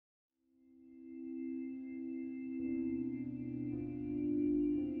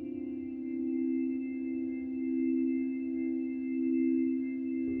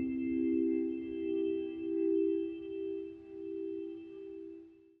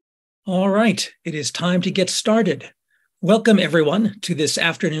All right, it is time to get started. Welcome, everyone, to this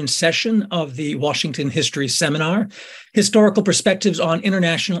afternoon session of the Washington History Seminar, Historical Perspectives on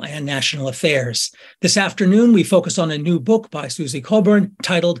International and National Affairs. This afternoon, we focus on a new book by Susie Colbourn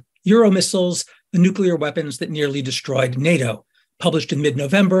titled Euromissiles, the Nuclear Weapons That Nearly Destroyed NATO, published in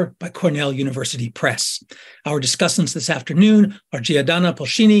mid-November by Cornell University Press. Our discussants this afternoon are Giordana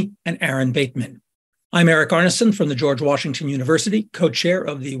Pulcini and Aaron Bateman. I'm Eric Arneson from the George Washington University, co-chair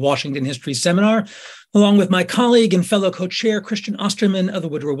of the Washington History Seminar, along with my colleague and fellow co-chair, Christian Osterman of the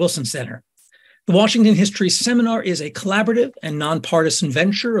Woodrow Wilson Center. The Washington History Seminar is a collaborative and nonpartisan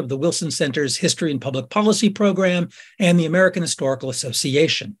venture of the Wilson Center's History and Public Policy Program and the American Historical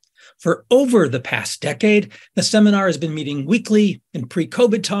Association. For over the past decade, the seminar has been meeting weekly in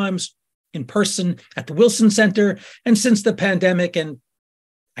pre-COVID times, in person at the Wilson Center, and since the pandemic and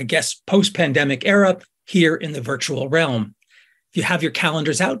I guess post-pandemic era here in the virtual realm. If you have your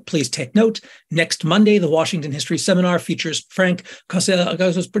calendars out, please take note. Next Monday, the Washington History Seminar features Frank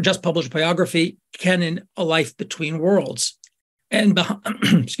Cosello's just published biography, Canon, A Life Between Worlds. And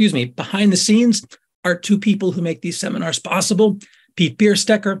behind the scenes are two people who make these seminars possible, Pete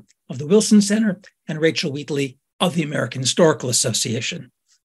Bierstecker of the Wilson Center and Rachel Wheatley of the American Historical Association.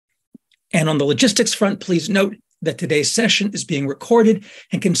 And on the logistics front, please note that today's session is being recorded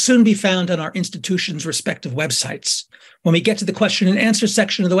and can soon be found on our institution's respective websites. When we get to the question and answer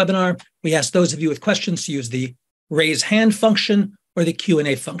section of the webinar, we ask those of you with questions to use the raise hand function or the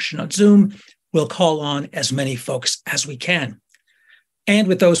Q&A function on Zoom. We'll call on as many folks as we can. And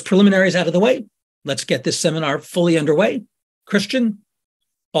with those preliminaries out of the way, let's get this seminar fully underway. Christian,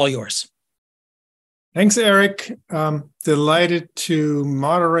 all yours. Thanks, Eric. Delighted to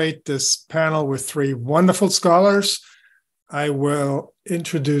moderate this panel with three wonderful scholars. I will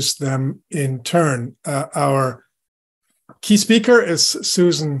introduce them in turn. Our key speaker is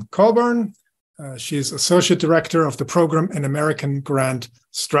Susan Colbourn. She is Associate Director of the Program in American Grant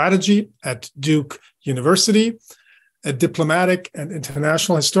Strategy at Duke University. A diplomatic and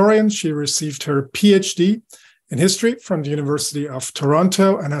international historian, she received her Ph.D. in history from the University of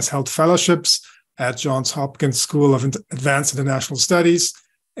Toronto and has held fellowships at Johns Hopkins School of Advanced International Studies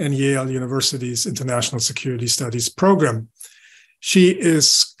and Yale University's International Security Studies program. She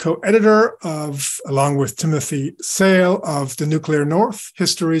is co-editor of, along with Timothy Sayle, of The Nuclear North,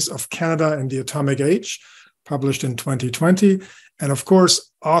 Histories of Canada and the Atomic Age, published in 2020, and of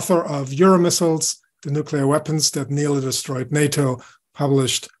course, author of Euromissiles, the Nuclear Weapons That Nearly Destroyed NATO,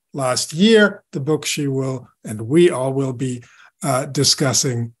 published last year, the book she will, and we all will be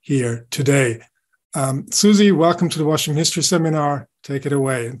discussing here today. Susie, welcome to the Washington History Seminar. Take it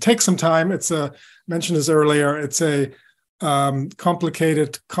away and take some time. Mentioned this earlier, it's a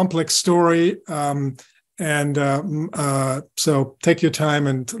complicated, complex story. So take your time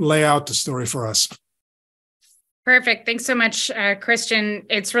and lay out the story for us. Perfect. Thanks so much, Christian.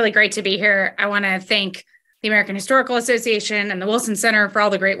 It's really great to be here. I want to thank the American Historical Association and the Wilson Center for all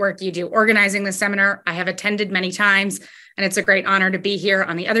the great work you do organizing this seminar. I have attended many times, and it's a great honor to be here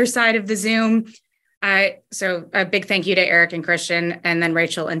on the other side of the Zoom. So a big thank you to Eric and Christian, and then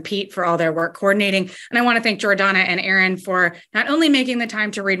Rachel and Pete for all their work coordinating. And I want to thank Giordana and Aaron for not only making the time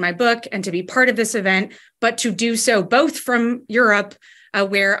to read my book and to be part of this event, but to do so both from Europe,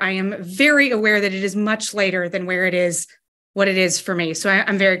 where I am very aware that it is much later than what it is for me. So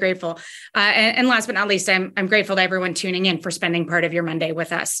I'm very grateful. And last but not least, I'm grateful to everyone tuning in for spending part of your Monday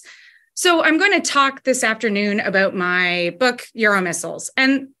with us. So I'm going to talk this afternoon about my book, Euromissiles.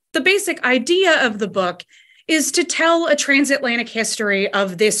 And the basic idea of the book is to tell a transatlantic history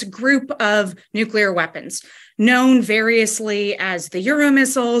of this group of nuclear weapons, known variously as the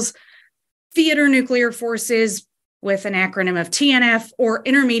Euromissiles, theater nuclear forces with an acronym of TNF, or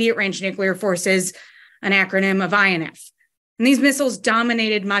intermediate range nuclear forces, an acronym of INF. And these missiles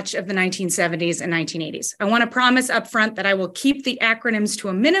dominated much of the 1970s and 1980s. I want to promise up front that I will keep the acronyms to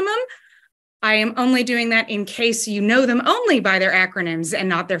a minimum. I am only doing that in case you know them only by their acronyms and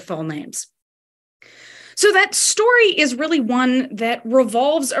not their full names. So that story is really one that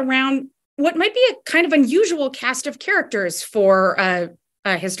revolves around what might be a kind of unusual cast of characters for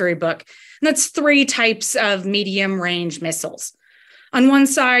a history book. And that's three types of medium-range missiles. On one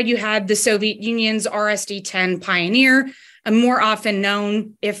side, you had the Soviet Union's RSD-10 Pioneer, and more often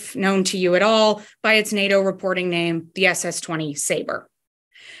known, if known to you at all, by its NATO reporting name, the SS-20 Sabre.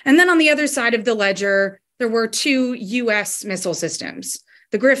 And then on the other side of the ledger, there were two U.S. missile systems,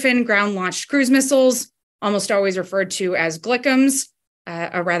 the Griffin ground-launched cruise missiles, almost always referred to as GLICMs,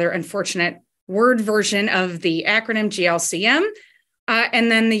 a rather unfortunate word version of the acronym GLCM,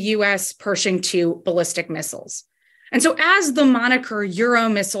 and then the U.S. Pershing II ballistic missiles. And so as the moniker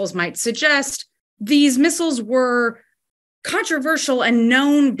Euromissiles might suggest, these missiles were controversial and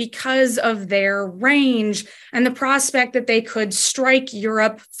known because of their range and the prospect that they could strike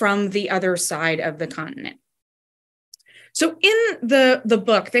Europe from the other side of the continent. So in the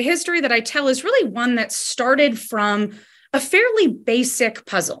book, the history that I tell is really one that started from a fairly basic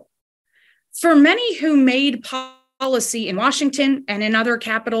puzzle. For many who made policy in Washington and in other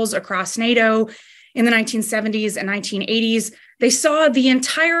capitals across NATO in the 1970s and 1980s, they saw the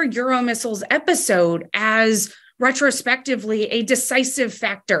entire Euromissiles episode as retrospectively a decisive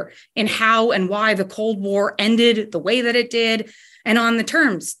factor in how and why the Cold War ended the way that it did and on the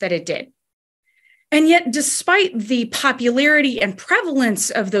terms that it did. And yet, despite the popularity and prevalence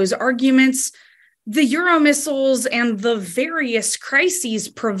of those arguments, the Euromissiles and the various crises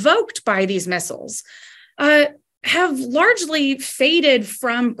provoked by these missiles have largely faded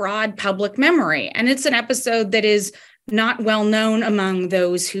from broad public memory. And it's an episode that is not well known among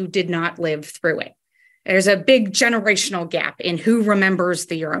those who did not live through it. There's a big generational gap in who remembers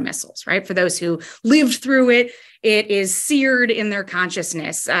the Euromissiles, right? For those who lived through it, it is seared in their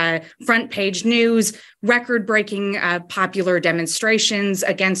consciousness. Front page news, record-breaking popular demonstrations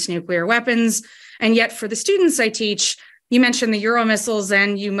against nuclear weapons. And yet for the students I teach, you mention the Euromissiles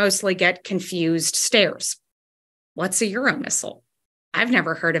and you mostly get confused stares. What's a Euromissile? I've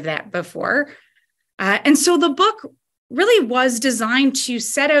never heard of that before. And so the book really was designed to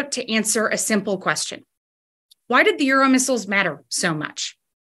set out to answer a simple question. Why did the Euromissiles matter so much?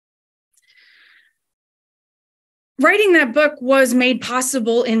 Writing that book was made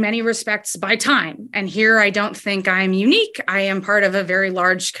possible in many respects by time. And here I don't think I'm unique. I am part of a very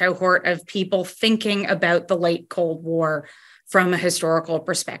large cohort of people thinking about the late Cold War from a historical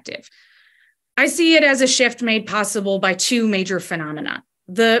perspective. I see it as a shift made possible by two major phenomena.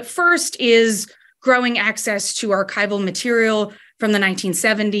 The first is growing access to archival material from the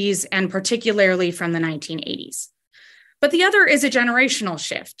 1970s and particularly from the 1980s. But the other is a generational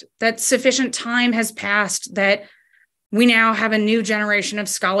shift, that sufficient time has passed that we now have a new generation of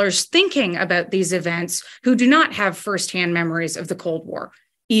scholars thinking about these events who do not have firsthand memories of the Cold War,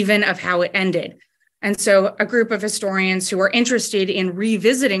 even of how it ended. And so a group of historians who are interested in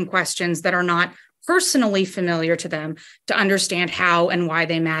revisiting questions that are not personally familiar to them to understand how and why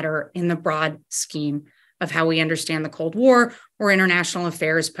they matter in the broad scheme of how we understand the Cold War or international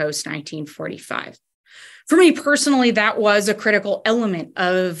affairs post-1945. For me personally, that was a critical element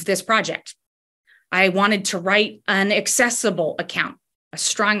of this project. I wanted to write an accessible account, a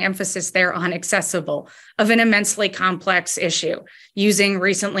strong emphasis there on accessible, of an immensely complex issue using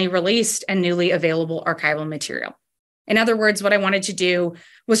recently released and newly available archival material. In other words, what I wanted to do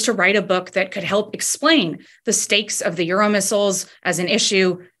was to write a book that could help explain the stakes of the Euromissiles as an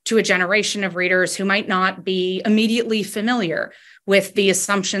issue to a generation of readers who might not be immediately familiar with the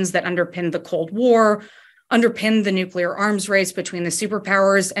assumptions that underpinned the Cold War, underpinned the nuclear arms race between the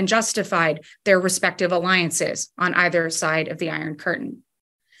superpowers, and justified their respective alliances on either side of the Iron Curtain.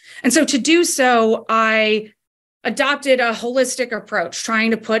 And so to do so, I adopted a holistic approach, trying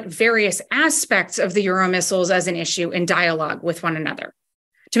to put various aspects of the Euromissiles as an issue in dialogue with one another.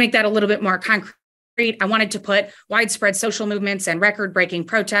 To make that a little bit more concrete, I wanted to put widespread social movements and record-breaking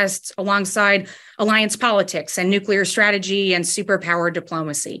protests alongside alliance politics and nuclear strategy and superpower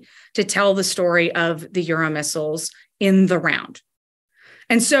diplomacy to tell the story of the Euromissiles in the round.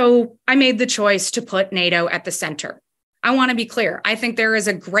 And so I made the choice to put NATO at the center. I want to be clear. I think there is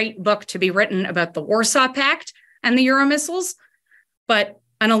a great book to be written about the Warsaw Pact and the Euromissiles, but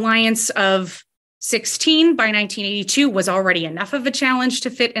an alliance of 16 by 1982 was already enough of a challenge to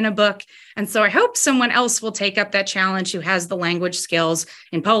fit in a book. And so I hope someone else will take up that challenge who has the language skills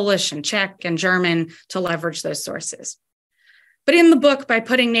in Polish and Czech and German to leverage those sources. But in the book, by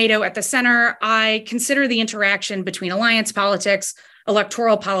putting NATO at the center, I consider the interaction between alliance politics,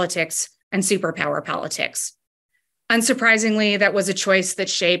 electoral politics, and superpower politics. Unsurprisingly, that was a choice that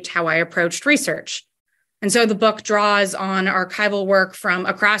shaped how I approached research. And so the book draws on archival work from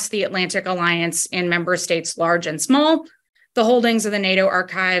across the Atlantic Alliance in member states large and small, the holdings of the NATO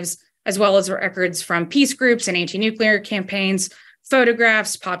archives, as well as records from peace groups and anti-nuclear campaigns,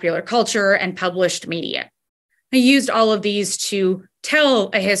 photographs, popular culture, and published media. I used all of these to tell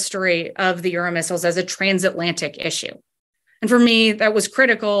a history of the Euromissiles as a transatlantic issue. And for me, that was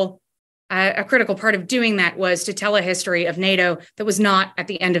critical. A critical part of doing that was to tell a history of NATO that was not, at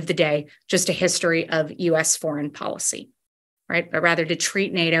the end of the day, just a history of US foreign policy, right? But rather to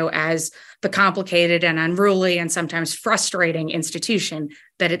treat NATO as the complicated and unruly and sometimes frustrating institution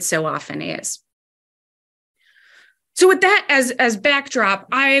that it so often is. So with that as backdrop,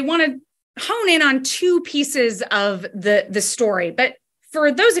 I want to hone in on two pieces of the story. But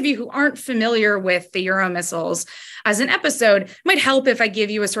for those of you who aren't familiar with the Euromissiles as an episode, it might help if I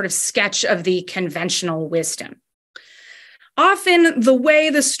give you a sort of sketch of the conventional wisdom. Often, the way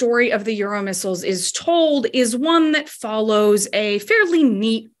the story of the Euromissiles is told is one that follows a fairly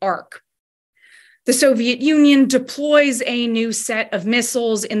neat arc. The Soviet Union deploys a new set of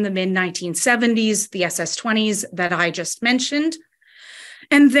missiles in the mid-1970s, the SS-20s that I just mentioned.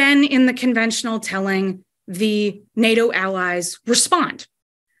 And then in the conventional telling, the NATO allies respond.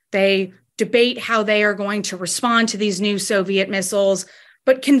 They debate how they are going to respond to these new Soviet missiles,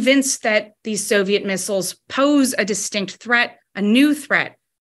 but convinced that these Soviet missiles pose a distinct threat, a new threat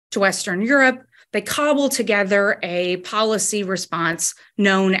to Western Europe, they cobble together a policy response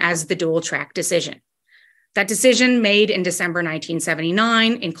known as the dual-track decision. That decision, made in December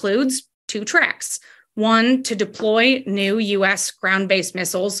 1979, includes two tracks. One, to deploy new U.S. ground-based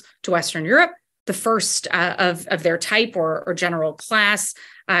missiles to Western Europe, the first of their type or general class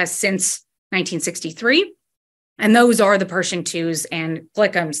since 1963. And those are the Pershing IIs and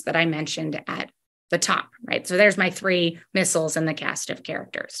Glickums that I mentioned at the top, right? So there's my three missiles in the cast of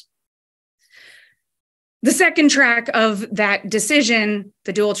characters. The second track of that decision,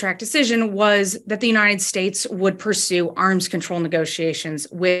 the dual track decision, was that the United States would pursue arms control negotiations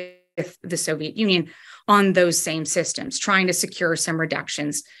with the Soviet Union on those same systems, trying to secure some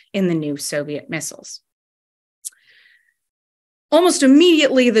reductions in the new Soviet missiles. Almost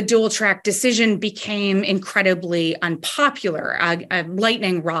immediately, the dual track decision became incredibly unpopular, a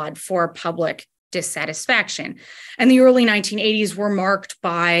lightning rod for public dissatisfaction. And the early 1980s were marked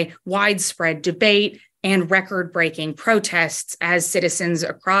by widespread debate and record-breaking protests as citizens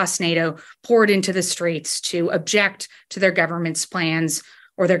across NATO poured into the streets to object to their government's plans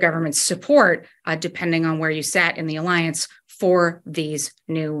or their government's support, depending on where you sat in the alliance, for these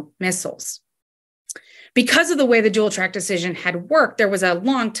new missiles. Because of the way the dual-track decision had worked, there was a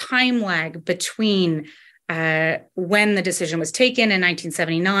long time lag between when the decision was taken in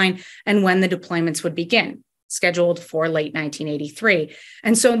 1979 and when the deployments would begin, scheduled for late 1983.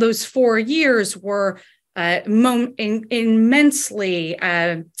 And so those 4 years were immensely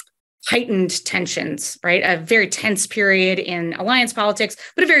heightened tensions, right? A very tense period in alliance politics,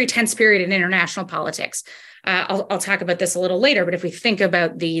 but a very tense period in international politics. I'll talk about this a little later, but if we think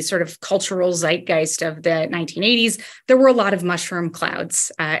about the sort of cultural zeitgeist of the 1980s, there were a lot of mushroom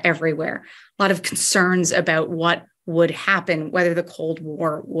clouds everywhere, a lot of concerns about what would happen, whether the Cold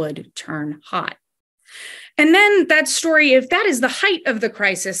War would turn hot. And then that story, if that is the height of the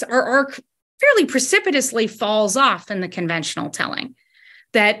crisis, our arc fairly precipitously falls off in the conventional telling,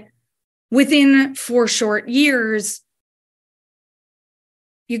 that within 4 short years,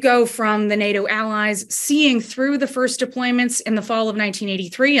 you go from the NATO allies seeing through the first deployments in the fall of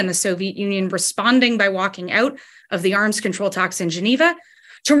 1983 and the Soviet Union responding by walking out of the arms control talks in Geneva,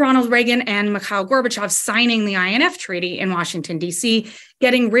 to Ronald Reagan and Mikhail Gorbachev signing the INF Treaty in Washington, D.C.,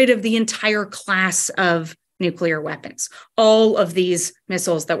 getting rid of the entire class of nuclear weapons, all of these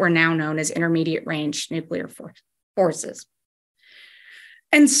missiles that were now known as intermediate range nuclear forces.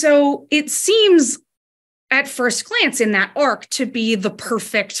 And so it seems at first glance in that arc to be the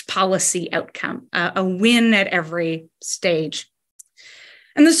perfect policy outcome, a win at every stage.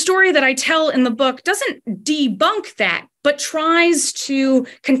 And the story that I tell in the book doesn't debunk that, but tries to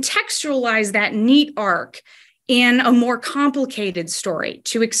contextualize that neat arc in a more complicated story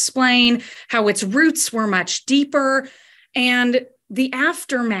to explain how its roots were much deeper and the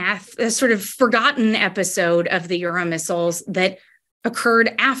aftermath, a sort of forgotten episode of the Euromissiles that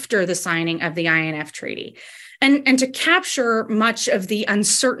occurred after the signing of the INF Treaty, and to capture much of the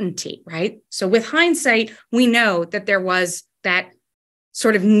uncertainty, right? So with hindsight, we know that there was that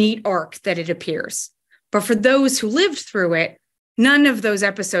sort of neat arc that it appears. But for those who lived through it, none of those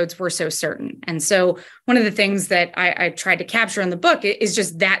episodes were so certain. And so one of the things that I tried to capture in the book is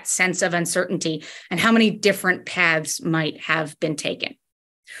just that sense of uncertainty and how many different paths might have been taken.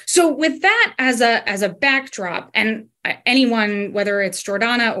 So with that as a backdrop, and anyone, whether it's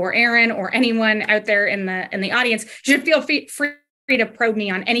Giordana or Aaron or anyone out there in the audience, should feel free to probe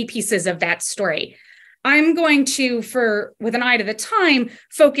me on any pieces of that story. I'm going to, with an eye to the time,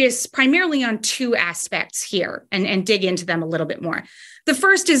 focus primarily on 2 aspects here and dig into them a little bit more. The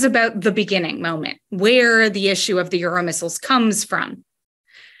first is about the beginning moment, where the issue of the Euromissiles comes from.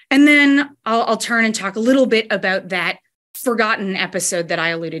 And then I'll turn and talk a little bit about that forgotten episode that I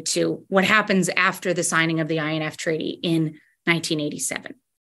alluded to, what happens after the signing of the INF Treaty in 1987.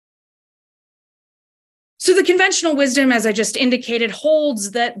 So the conventional wisdom, as I just indicated,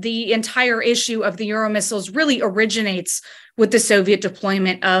 holds that the entire issue of the Euromissiles really originates with the Soviet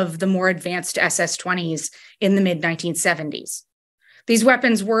deployment of the more advanced SS-20s in the mid-1970s. These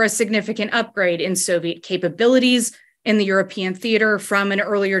weapons were a significant upgrade in Soviet capabilities in the European theater from an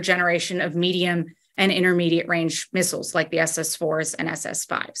earlier generation of medium and intermediate range missiles like the SS-4s and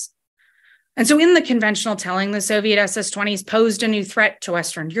SS-5s. And so in the conventional telling, the Soviet SS-20s posed a new threat to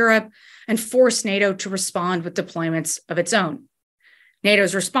Western Europe and forced NATO to respond with deployments of its own.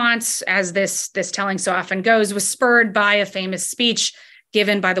 NATO's response, as this telling so often goes, was spurred by a famous speech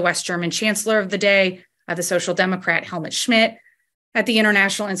given by the West German chancellor of the day, the Social Democrat Helmut Schmidt, at the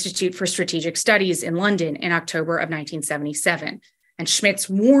International Institute for Strategic Studies in London in October of 1977. And Schmidt's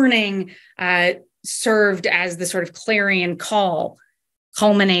warning served as the sort of clarion call,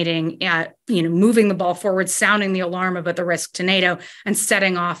 culminating at moving the ball forward, sounding the alarm about the risk to NATO, and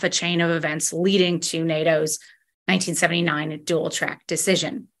setting off a chain of events leading to NATO's 1979 dual-track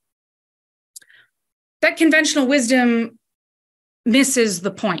decision. That conventional wisdom misses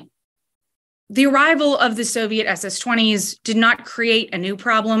the point. The arrival of the Soviet SS-20s did not create a new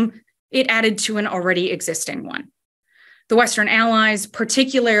problem. It added to an already existing one. The Western allies,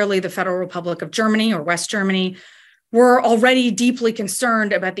 particularly the Federal Republic of Germany or West Germany, were already deeply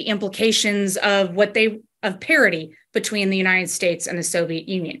concerned about the implications of parity between the United States and the Soviet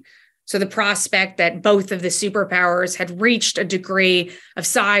Union. So the prospect that both of the superpowers had reached a degree of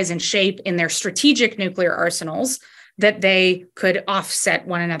size and shape in their strategic nuclear arsenals that they could offset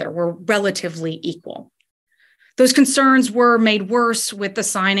one another, were relatively equal. Those concerns were made worse with the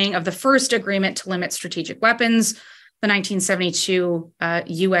signing of the first agreement to limit strategic weapons, the 1972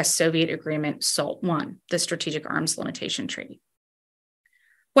 US-Soviet agreement, SALT I, the Strategic Arms Limitation Treaty.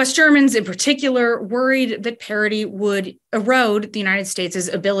 West Germans in particular worried that parity would erode the United States'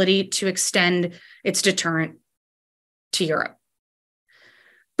 ability to extend its deterrent to Europe.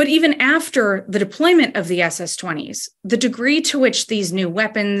 But even after the deployment of the SS-20s, the degree to which these new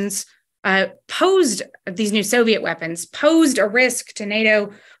weapons these new Soviet weapons posed a risk to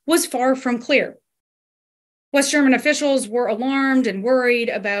NATO was far from clear. West German officials were alarmed and worried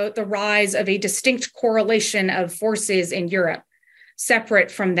about the rise of a distinct correlation of forces in Europe, separate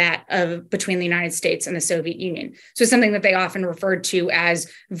from that between the United States and the Soviet Union. So something that they often referred to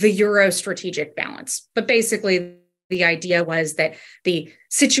as the Euro-strategic balance. But basically, the idea was that the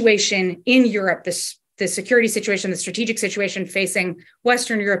situation in Europe, the security situation, the strategic situation facing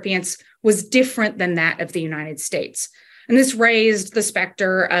Western Europeans was different than that of the United States. And this raised the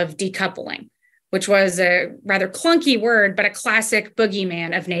specter of decoupling, which was a rather clunky word, but a classic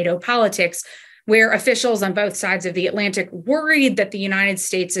boogeyman of NATO politics, where officials on both sides of the Atlantic worried that the United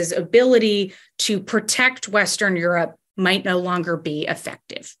States' ability to protect Western Europe might no longer be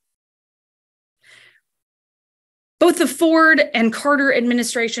effective. Both the Ford and Carter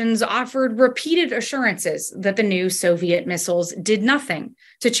administrations offered repeated assurances that the new Soviet missiles did nothing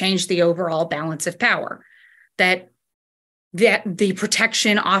to change the overall balance of power, that the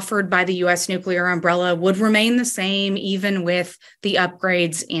protection offered by the US nuclear umbrella would remain the same even with the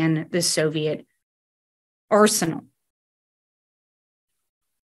upgrades in the Soviet arsenal.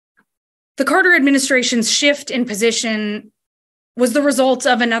 The Carter administration's shift in position was the result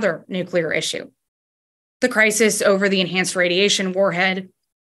of another nuclear issue, the crisis over the enhanced radiation warhead,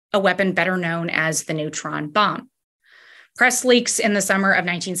 a weapon better known as the neutron bomb. Press leaks in the summer of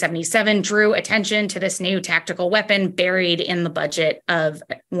 1977 drew attention to this new tactical weapon buried in the budget of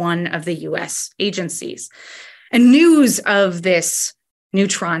one of the US agencies. And news of this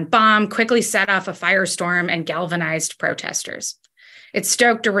neutron bomb quickly set off a firestorm and galvanized protesters. It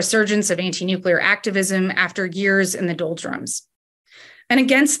stoked a resurgence of anti-nuclear activism after years in the doldrums. And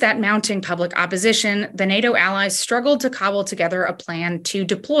against that mounting public opposition, the NATO allies struggled to cobble together a plan to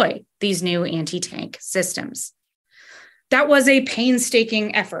deploy these new anti-tank systems. That was a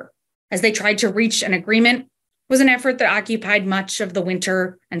painstaking effort, as they tried to reach an agreement. It was an effort that occupied much of the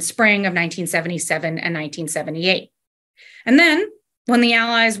winter and spring of 1977 and 1978. And then, when the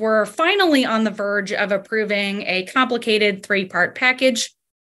Allies were finally on the verge of approving a complicated three-part package,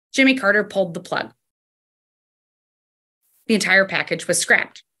 Jimmy Carter pulled the plug. The entire package was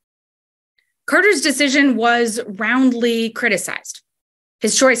scrapped. Carter's decision was roundly criticized.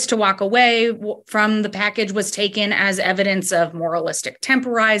 His choice to walk away from the package was taken as evidence of moralistic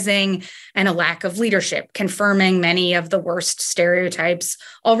temporizing and a lack of leadership, confirming many of the worst stereotypes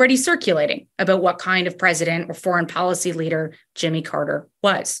already circulating about what kind of president or foreign policy leader Jimmy Carter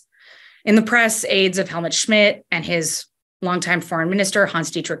was. In the press, aides of Helmut Schmidt and his longtime foreign minister,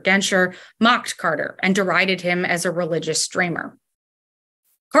 Hans-Dietrich Genscher, mocked Carter and derided him as a religious dreamer.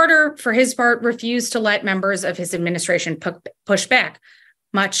 Carter, for his part, refused to let members of his administration push back,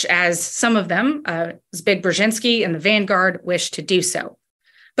 much as some of them, Zbig Brzezinski and the Vanguard, wished to do so.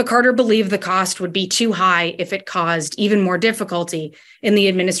 But Carter believed the cost would be too high if it caused even more difficulty in the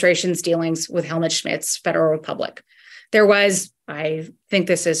administration's dealings with Helmut Schmidt's Federal Republic. There was, I think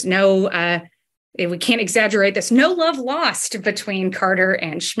this is we can't exaggerate this, no love lost between Carter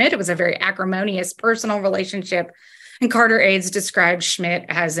and Schmidt. It was a very acrimonious personal relationship. And Carter aides described Schmidt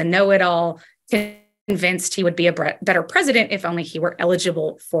as a know-it-all, convinced he would be a better president if only he were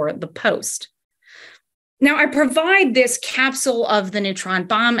eligible for the post. Now, I provide this capsule of the neutron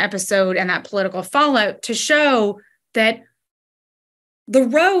bomb episode and that political fallout to show that the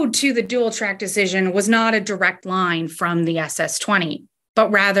road to the dual track decision was not a direct line from the SS-20,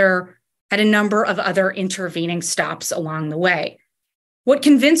 but rather had a number of other intervening stops along the way. What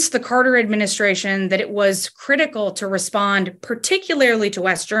convinced the Carter administration that it was critical to respond particularly to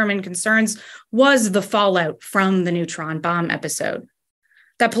West German concerns was the fallout from the neutron bomb episode.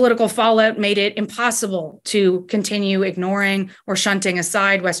 That political fallout made it impossible to continue ignoring or shunting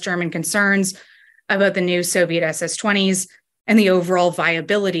aside West German concerns about the new Soviet SS-20s and the overall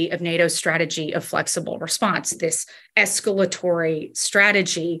viability of NATO's strategy of flexible response, this escalatory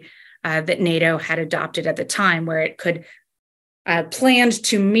strategy that NATO had adopted at the time, where it could planned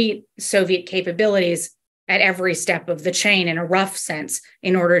to meet Soviet capabilities at every step of the chain in a rough sense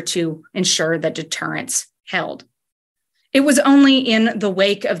in order to ensure that deterrence held. It was only in the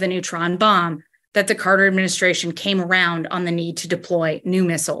wake of the neutron bomb that the Carter administration came around on the need to deploy new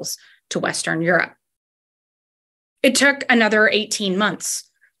missiles to Western Europe. It took another 18 months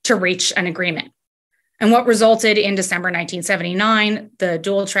to reach an agreement. And what resulted in December 1979, the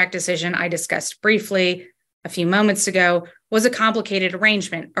dual track decision I discussed briefly a few moments ago, was a complicated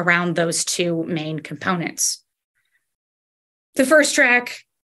arrangement around those two main components. The first track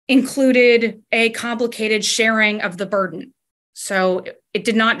included a complicated sharing of the burden. So it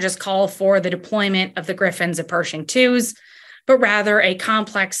did not just call for the deployment of the Griffins and Pershing IIs, but rather a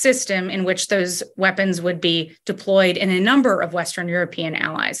complex system in which those weapons would be deployed in a number of Western European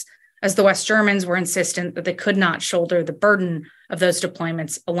allies, as the West Germans were insistent that they could not shoulder the burden of those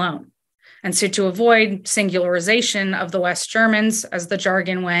deployments alone. And so to avoid singularization of the West Germans, as the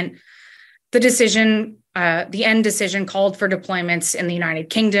jargon went, the end decision called for deployments in the United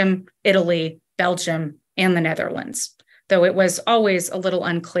Kingdom, Italy, Belgium, and the Netherlands, though it was always a little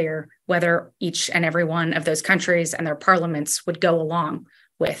unclear whether each and every one of those countries and their parliaments would go along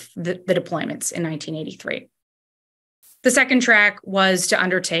with the deployments in 1983. The second track was to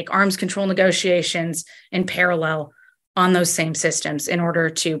undertake arms control negotiations in parallel on those same systems in order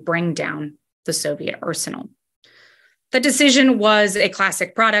to bring down the Soviet arsenal. The decision was a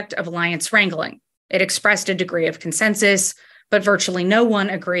classic product of alliance wrangling. It expressed a degree of consensus, but virtually no one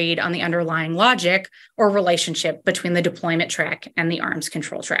agreed on the underlying logic or relationship between the deployment track and the arms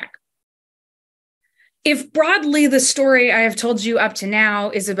control track. If broadly the story I have told you up to now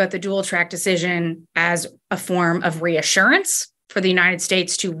is about the dual track decision as a form of reassurance for the United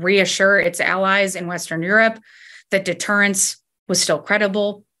States to reassure its allies in Western Europe that deterrence was still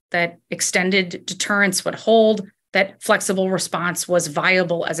credible, that extended deterrence would hold, that flexible response was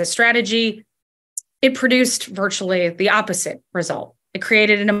viable as a strategy, it produced virtually the opposite result. It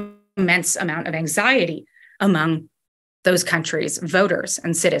created an immense amount of anxiety among those countries' voters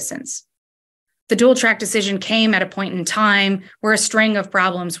and citizens. The dual track decision came at a point in time where a string of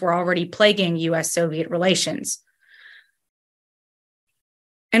problems were already plaguing US-Soviet relations.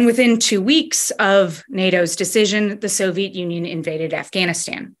 And within 2 weeks of NATO's decision, the Soviet Union invaded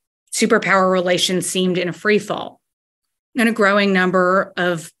Afghanistan. Superpower relations seemed in a free fall, and a growing number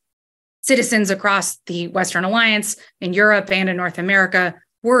of citizens across the Western Alliance, in Europe and in North America,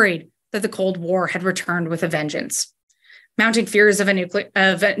 worried that the Cold War had returned with a vengeance. Mounting fears of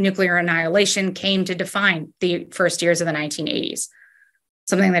nuclear annihilation came to define the first years of the 1980s,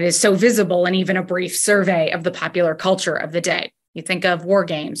 something that is so visible in even a brief survey of the popular culture of the day. You think of War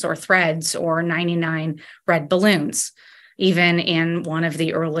Games or Threads or 99 Red Balloons. Even in one of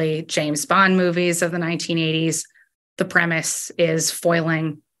the early James Bond movies of the 1980s, the premise is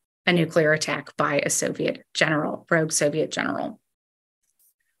foiling a nuclear attack by a Soviet general, rogue Soviet general.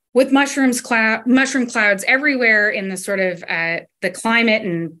 With mushroom clouds everywhere in the sort of the climate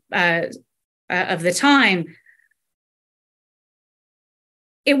and of the time,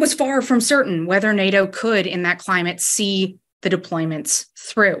 it was far from certain whether NATO could, in that climate, see the deployments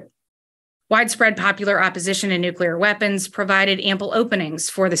through. Widespread popular opposition to nuclear weapons provided ample openings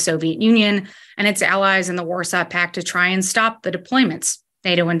for the Soviet Union and its allies in the Warsaw Pact to try and stop the deployments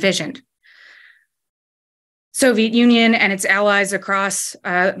NATO envisioned. Soviet Union and its allies across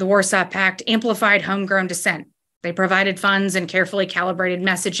the Warsaw Pact amplified homegrown dissent. They provided funds and carefully calibrated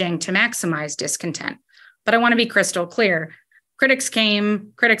messaging to maximize discontent. But I want to be crystal clear. Critics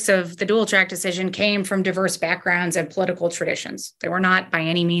of the dual track decision came from diverse backgrounds and political traditions. They were not by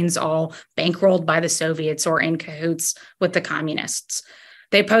any means all bankrolled by the Soviets or in cahoots with the communists.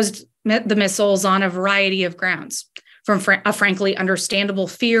 They opposed the missiles on a variety of grounds, from a frankly understandable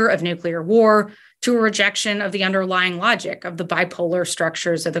fear of nuclear war to a rejection of the underlying logic of the bipolar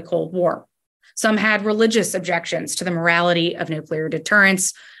structures of the Cold War. Some had religious objections to the morality of nuclear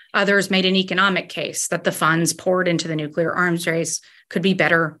deterrence. Others made an economic case that the funds poured into the nuclear arms race could be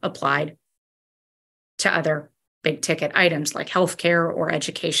better applied to other big-ticket items like healthcare or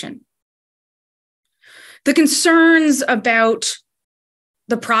education. The concerns about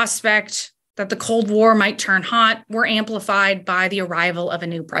the prospect that the Cold War might turn hot were amplified by the arrival of a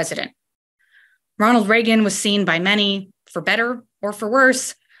new president. Ronald Reagan was seen by many, for better or for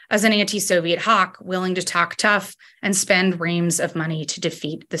worse, as an anti-Soviet hawk willing to talk tough and spend reams of money to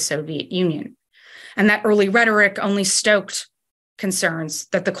defeat the Soviet Union. And that early rhetoric only stoked concerns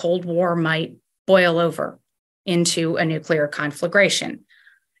that the Cold War might boil over into a nuclear conflagration.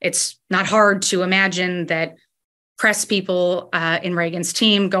 It's not hard to imagine that press people in Reagan's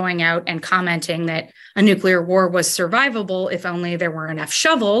team going out and commenting that a nuclear war was survivable if only there were enough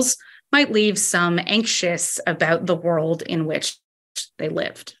shovels might leave some anxious about the world in which they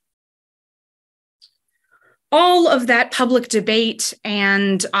lived. All of that public debate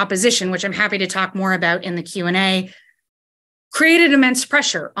and opposition, which I'm happy to talk more about in the Q&A, created immense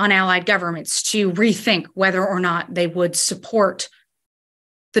pressure on Allied governments to rethink whether or not they would support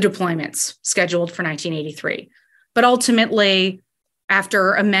the deployments scheduled for 1983. But ultimately,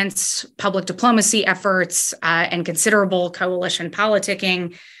 after immense public diplomacy efforts and considerable coalition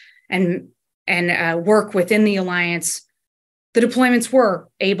politicking and work within the alliance, the deployments were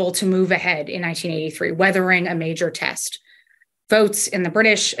able to move ahead in 1983, weathering a major test. Votes in the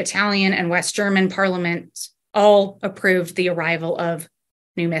British, Italian, and West German parliaments all approved the arrival of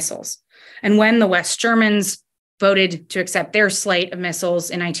new missiles. And when the West Germans voted to accept their slate of missiles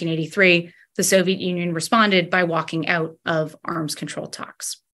in 1983, the Soviet Union responded by walking out of arms control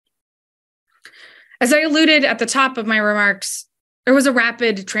talks. As I alluded at the top of my remarks, there was a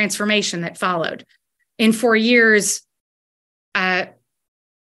rapid transformation that followed. In 4 years,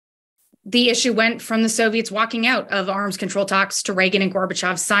 the issue went from the Soviets walking out of arms control talks to Reagan and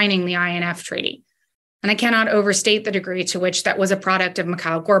Gorbachev signing the INF Treaty. And I cannot overstate the degree to which that was a product of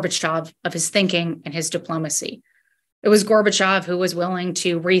Mikhail Gorbachev, of his thinking and his diplomacy. It was Gorbachev who was willing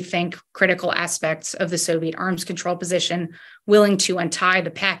to rethink critical aspects of the Soviet arms control position, willing to untie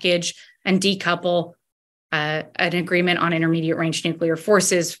the package and decouple an agreement on intermediate range nuclear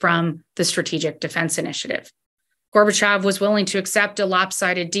forces from the Strategic Defense Initiative. Gorbachev was willing to accept a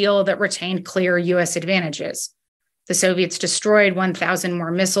lopsided deal that retained clear U.S. advantages. The Soviets destroyed 1,000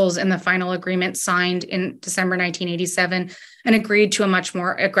 more missiles in the final agreement signed in December 1987 and agreed to a much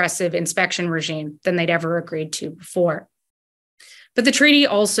more aggressive inspection regime than they'd ever agreed to before. But the treaty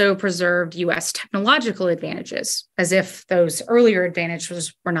also preserved U.S. technological advantages, as if those earlier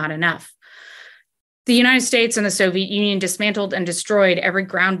advantages were not enough. The United States and the Soviet Union dismantled and destroyed every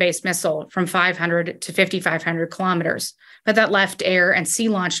ground-based missile from 500 to 5,500 kilometers, but that left air and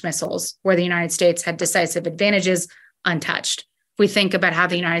sea-launched missiles, where the United States had decisive advantages, untouched. If we think about how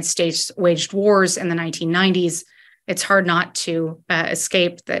the United States waged wars in the 1990s, it's hard not to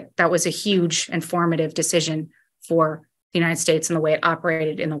escape that was a huge and formative decision for the United States and the way it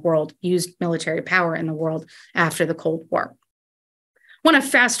operated in the world, used military power in the world after the Cold War. I want to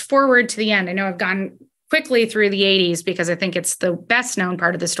fast forward to the end. I know I've gone quickly through the 80s because I think it's the best known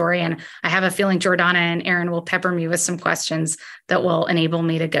part of the story. And I have a feeling Giordana and Aaron will pepper me with some questions that will enable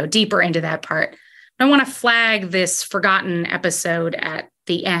me to go deeper into that part. I want to flag this forgotten episode at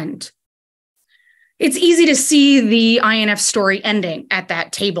the end. It's easy to see the INF story ending at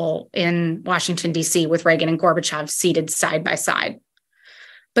that table in Washington, D.C., with Reagan and Gorbachev seated side by side.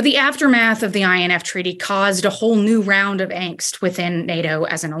 But the aftermath of the INF Treaty caused a whole new round of angst within NATO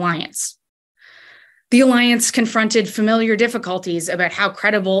as an alliance. The alliance confronted familiar difficulties about how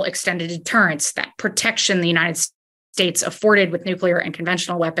credible extended deterrence, that protection the United States afforded with nuclear and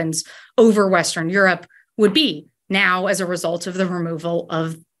conventional weapons over Western Europe, would be now as a result of the removal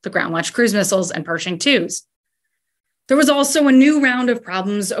of the ground-launched cruise missiles and Pershing IIs. There was also a new round of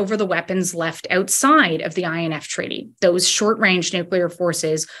problems over the weapons left outside of the INF Treaty, those short-range nuclear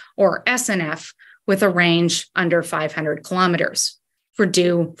forces, or SNF, with a range under 500 kilometers, were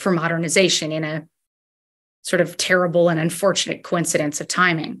due for modernization in a sort of terrible and unfortunate coincidence of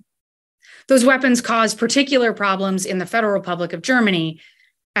timing. Those weapons caused particular problems in the Federal Republic of Germany,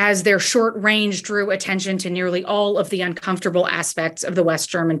 as their short range drew attention to nearly all of the uncomfortable aspects of the West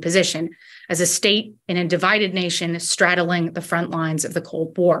German position as a state in a divided nation straddling the front lines of the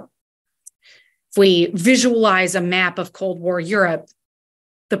Cold War. If we visualize a map of Cold War Europe,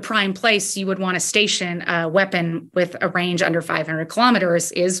 the prime place you would want to station a weapon with a range under 500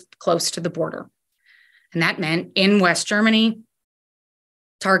 kilometers is close to the border. And that meant in West Germany,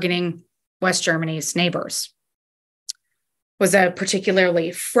 targeting West Germany's neighbors. Was a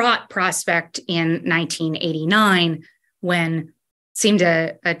particularly fraught prospect in 1989 when it seemed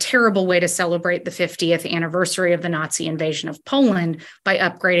a terrible way to celebrate the 50th anniversary of the Nazi invasion of Poland by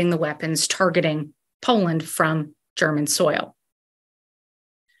upgrading the weapons targeting Poland from German soil.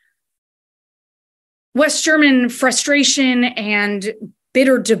 West German frustration and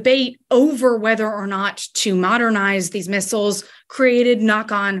bitter debate over whether or not to modernize these missiles created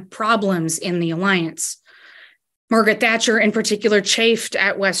knock-on problems in the alliance. Margaret Thatcher, in particular, chafed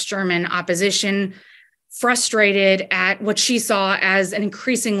at West German opposition, frustrated at what she saw as an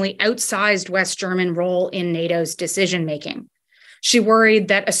increasingly outsized West German role in NATO's decision-making. She worried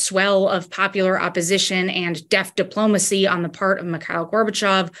that a swell of popular opposition and deft diplomacy on the part of Mikhail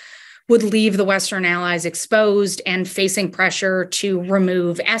Gorbachev would leave the Western allies exposed and facing pressure to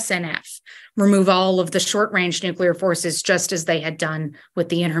remove SNF, remove all of the short-range nuclear forces, just as they had done with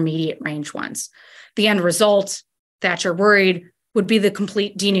the intermediate-range ones. The end result, Thatcher worried, would be the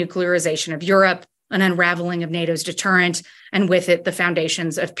complete denuclearization of Europe, an unraveling of NATO's deterrent, and with it, the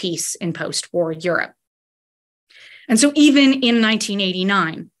foundations of peace in post-war Europe. And so even in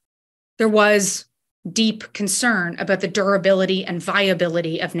 1989, there was deep concern about the durability and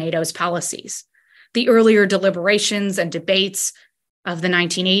viability of NATO's policies. The earlier deliberations and debates of the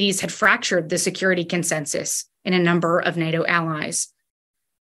 1980s had fractured the security consensus in a number of NATO allies.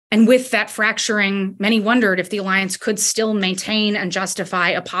 And with that fracturing, many wondered if the alliance could still maintain and justify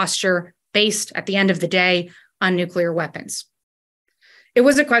a posture based, at the end of the day, on nuclear weapons. It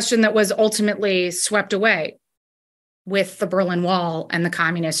was a question that was ultimately swept away with the Berlin Wall and the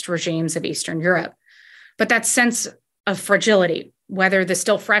communist regimes of Eastern Europe. But that sense of fragility, whether the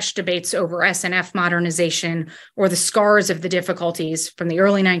still fresh debates over SNF modernization or the scars of the difficulties from the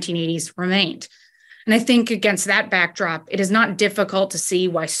early 1980s, remained. And I think against that backdrop, it is not difficult to see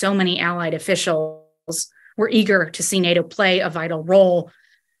why so many Allied officials were eager to see NATO play a vital role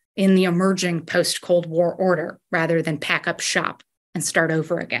in the emerging post-Cold War order, rather than pack up shop and start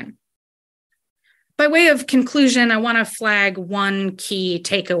over again. By way of conclusion, I want to flag one key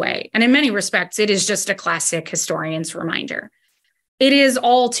takeaway. And in many respects, it is just a classic historian's reminder. It is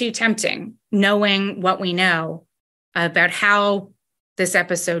all too tempting, knowing what we know about how this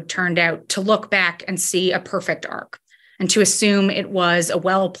episode turned out, to look back and see a perfect arc and to assume it was a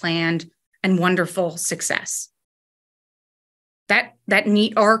well-planned and wonderful success. That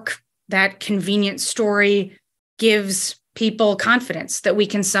neat arc, that convenient story gives people confidence that we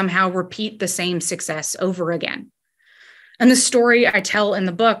can somehow repeat the same success over again. And the story I tell in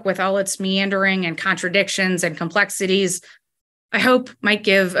the book, with all its meandering and contradictions and complexities, I hope might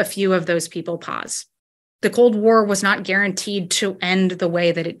give a few of those people pause. The Cold War was not guaranteed to end the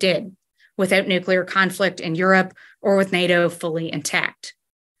way that it did, without nuclear conflict in Europe or with NATO fully intact.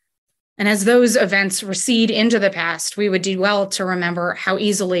 And as those events recede into the past, we would do well to remember how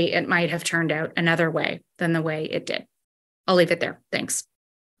easily it might have turned out another way than the way it did. I'll leave it there. Thanks.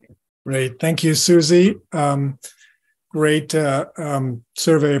 Great. Thank you, Susie. Great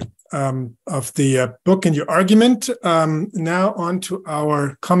survey of the book and your argument. Now on to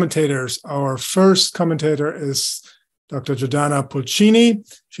our commentators. Our first commentator is Dr. Giordana Pulcini.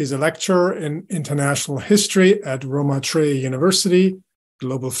 She's a lecturer in international history at Roma Tre University,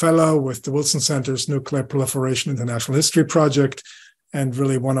 global fellow with the Wilson Center's Nuclear Proliferation International History Project, and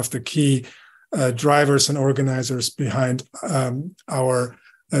really one of the key drivers and organizers behind our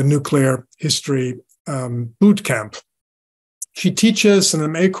nuclear history boot camp. She teaches an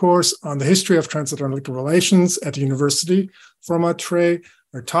MA course on the history of transatlantic relations at the University of Roma Tre.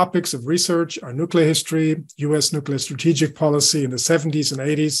 Her topics of research are nuclear history, U.S. nuclear strategic policy in the 70s and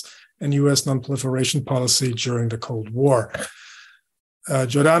 80s, and U.S. nonproliferation policy during the Cold War.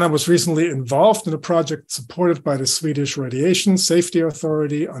 Giordana was recently involved in a project supported by the Swedish Radiation Safety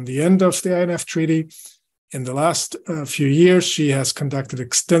Authority on the end of the INF Treaty. In the last few years, she has conducted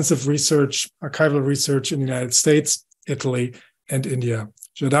extensive research, archival research in the United States, Italy, and India.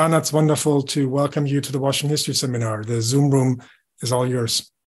 Giordana, it's wonderful to welcome you to the Washington History Seminar. The Zoom room is all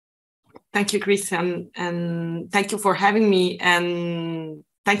yours. Thank you, Chris, and thank you for having me. And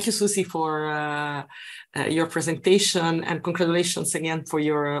Thank you, Susie, for your presentation, and congratulations again for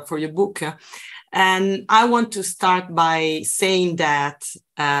your book. And I want to start by saying that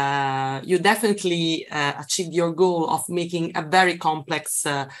you definitely achieved your goal of making a very complex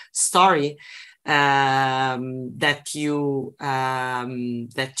story that you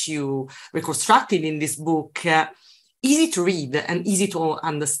reconstructed in this book, easy to read and easy to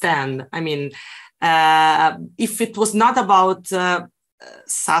understand. I mean, if it was not about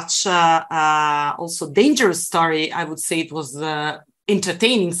such a also dangerous story, I would say it was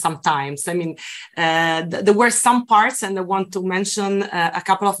entertaining sometimes. I mean, there were some parts, and I want to mention a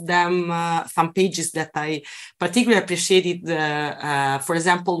couple of them, some pages that I particularly appreciated. For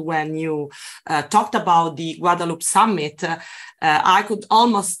example, when you talked about the Guadeloupe summit, I could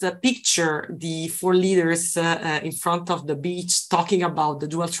almost picture the four leaders in front of the beach talking about the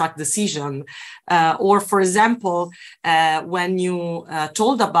dual track decision. Or, for example, when you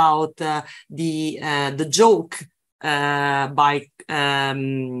told about the joke by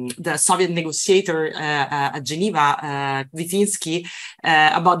the Soviet negotiator at Geneva, Kwitinsky,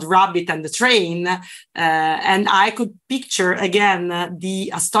 about the rabbit and the train. And I could picture again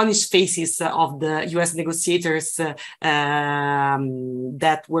the astonished faces of the US negotiators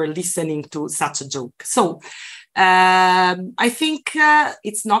that were listening to such a joke. So I think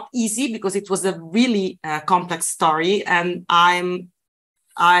it's not easy because it was a really complex story, and I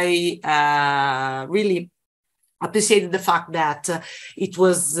really appreciated the fact that it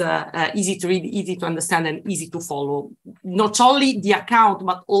was easy to read, easy to understand, and easy to follow. Not only the account,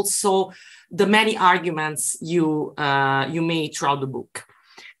 but also the many arguments you made throughout the book.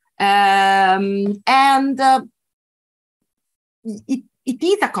 It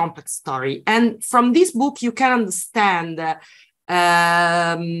is a complex story. And from this book, you can understand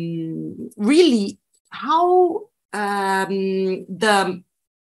really how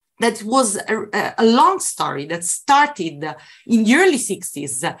that was a long story that started in the early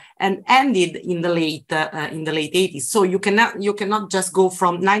 60s and ended in the late 80s. So you cannot just go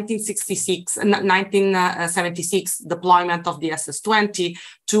from 1976 deployment of the SS-20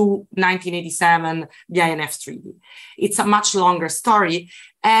 to 1987 the INF Treaty. It's a much longer story,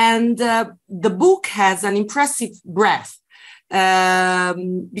 and the book has an impressive breadth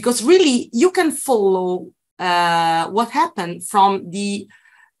because really you can follow what happened from the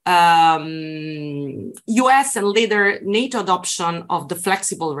US and later NATO adoption of the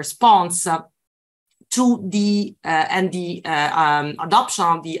flexible response to the adoption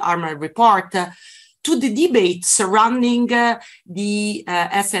of the Armored Report to the debate surrounding the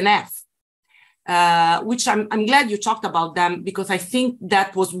SNF, which I'm glad you talked about them, because I think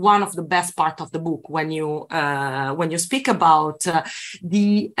that was one of the best part of the book when you speak about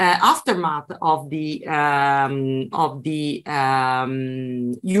the aftermath of the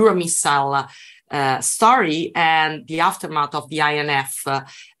Euromissile story and the aftermath of the INF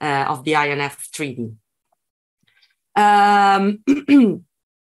treaty.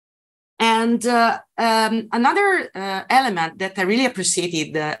 And another element that I really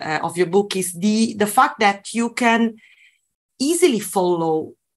appreciated of your book is the fact that you can easily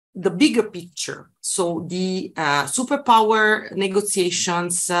follow the bigger picture. So the superpower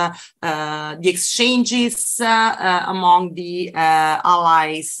negotiations, the exchanges among the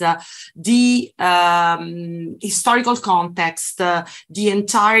allies, the historical context, the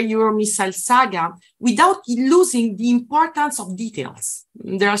entire Euromissile saga, without losing the importance of details.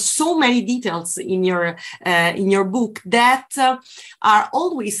 There are so many details in your book that are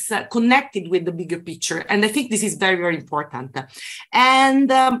always connected with the bigger picture, and I think this is very, very important.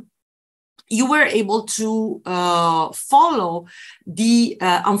 And you were able to follow the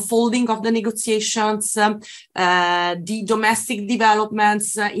unfolding of the negotiations, the domestic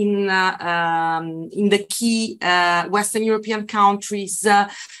developments in the key Western European countries,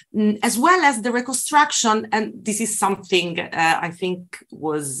 as well as the reconstruction. And this is something I think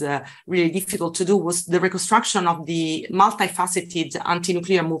was really difficult to do, was the reconstruction of the multifaceted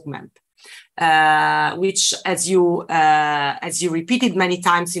anti-nuclear movement. Which, as you repeated many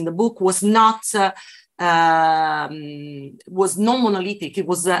times in the book, was non-monolithic. It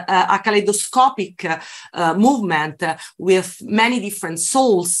was a kaleidoscopic movement with many different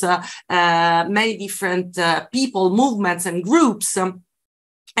souls, many different people, movements, and groups.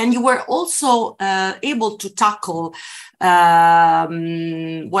 And you were also able to tackle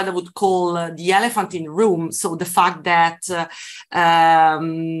what I would call the elephant in the room. So the fact that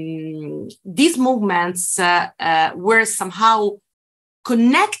these movements were somehow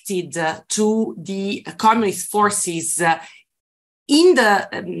connected to the communist forces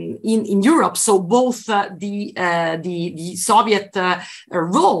in Europe. So both the Soviet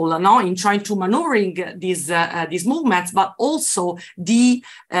role in trying to maneuvering these movements, but also the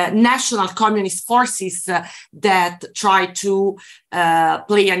national communist forces that try to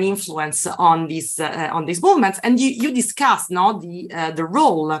play an influence on these movements. And you discussed the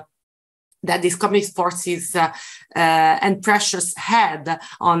role that these communist forces and pressures had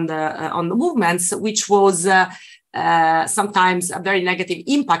on the movements, which was sometimes a very negative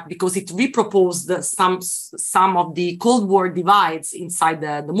impact because it reproposed some of the Cold War divides inside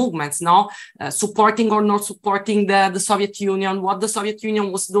the movements, supporting or not supporting the Soviet Union, what the Soviet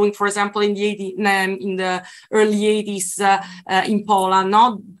Union was doing, for example, in the early 80s in Poland.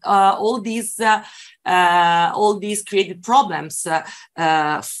 All these created problems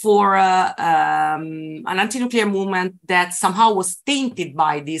for an anti-nuclear movement that somehow was tainted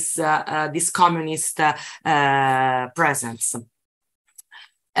by this communist presence.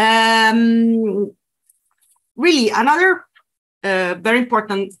 Really, another very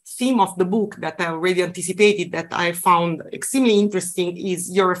important theme of the book that I already anticipated that I found extremely interesting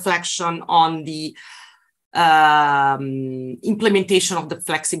is your reflection on the implementation of the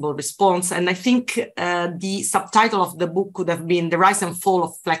flexible response. And I think the subtitle of the book could have been The Rise and Fall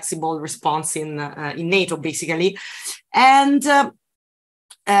of Flexible Response in NATO, basically. And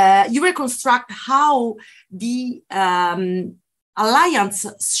you reconstruct how the alliance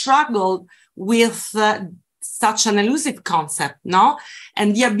struggled with such an elusive concept,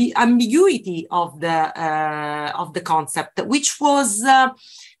 and the ambiguity of the concept, which was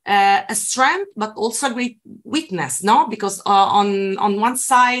a strength, but also a great weakness, because on one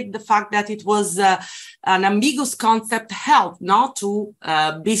side, the fact that it was an ambiguous concept helped to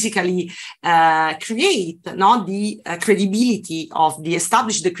basically create the credibility of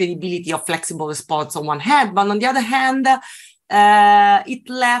establish the credibility of flexible response on one hand, but on the other hand, it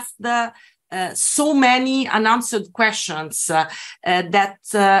left so many unanswered questions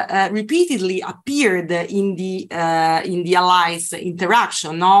that repeatedly appeared in the Allies'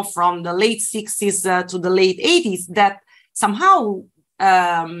 interaction, from the late 60s to the late 80s, that somehow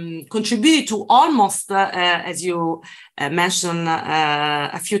contributed to almost, as you mentioned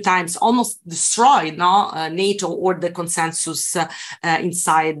a few times, almost destroyed NATO or the consensus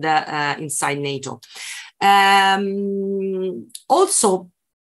inside NATO. Also,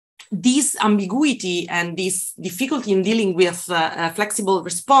 this ambiguity and this difficulty in dealing with flexible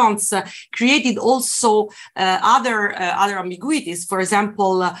response created also other ambiguities. For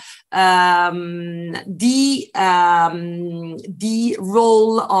example, the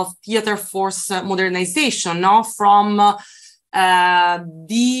role of theater force modernization from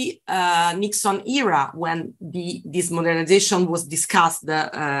the Nixon era, when this modernization was discussed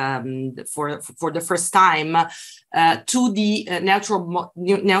for the first time, to the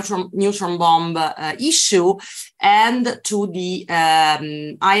neutron bomb issue, and to the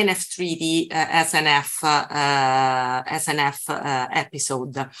INF Treaty SNF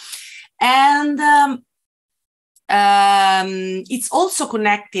episode. And it's also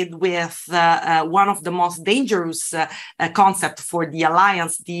connected with one of the most dangerous concepts for the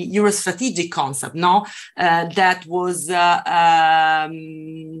alliance, the Eurostrategic concept, that was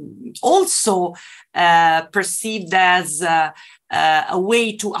also perceived as a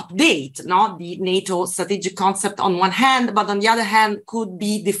way to update the NATO strategic concept on one hand, but on the other hand could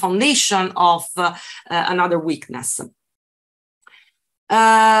be the foundation of another weakness.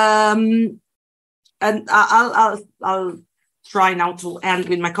 And I'll try now to end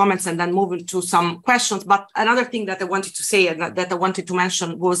with my comments and then move into some questions. But another thing that I wanted to say and that I wanted to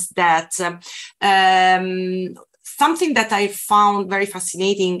mention was that something that I found very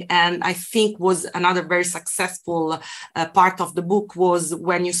fascinating, and I think was another very successful part of the book, was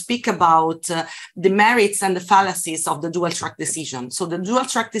when you speak about the merits and the fallacies of the dual track decision. So the dual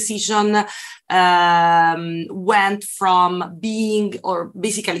track decision went from being, or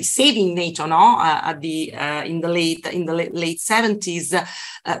basically saving NATO in the late 70s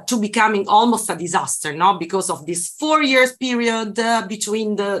to becoming almost a disaster because of this 4 years period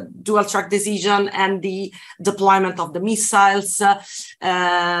between the dual track decision and the deployment of the missiles,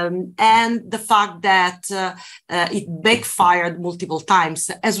 and the fact that it backfired multiple times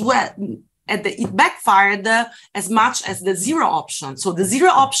as well. And it backfired as much as the zero option. So the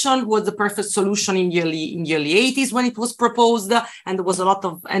zero option was the perfect solution in the early 80s when it was proposed, and there was a lot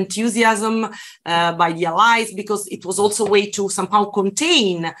of enthusiasm by the Allies, because it was also a way to somehow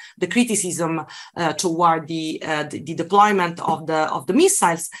contain the criticism toward the deployment of the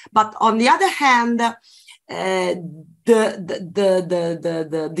missiles. But on the other hand,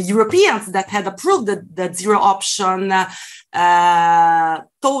 the Europeans that had approved the zero option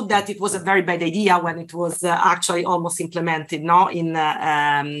thought that it was a very bad idea when it was actually almost implemented.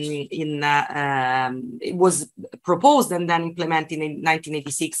 It was proposed and then implemented in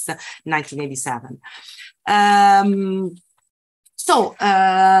 1986, 1987.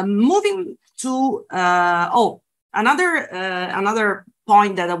 Moving to another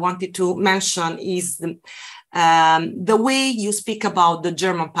point that I wanted to mention is the way you speak about the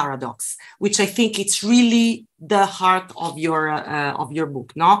German paradox, which I think it's really the heart of your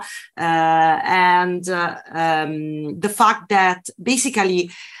book, no? And the fact that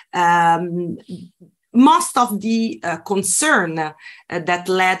basically most of the concern that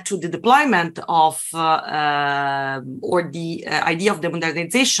led to the deployment of or the idea of the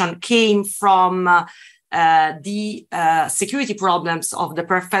modernization came from the security problems of the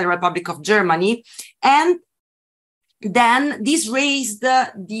Federal Republic of Germany. And then this raised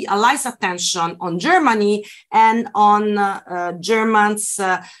the Allies' attention on Germany and on Germans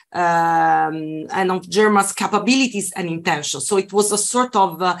and on Germans' capabilities and intentions. So it was a sort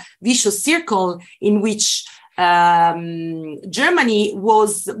of vicious circle in which Germany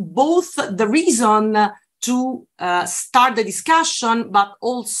was both the reason to start the discussion, but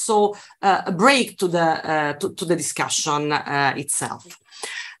also a break to the discussion itself.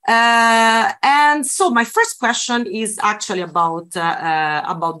 And so my first question is actually about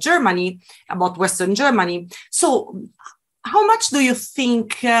Germany, about Western Germany. So how much do you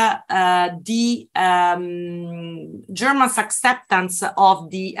think the Germans' acceptance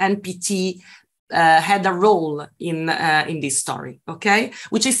of the NPT had a role in this story, okay?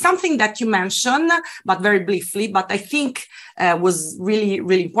 Which is something that you mentioned, but very briefly, but I think was really,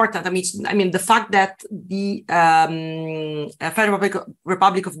 really important. I mean, the fact that the Federal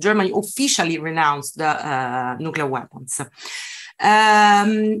Republic of Germany officially renounced the nuclear weapons.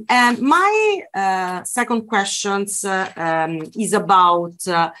 And my second question is about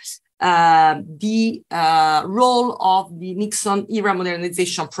the role of the Nixon era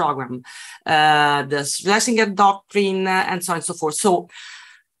modernization program, the Schlesinger Doctrine, and so on and so forth. So,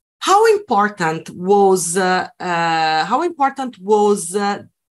 how important was that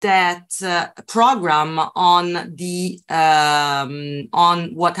program on the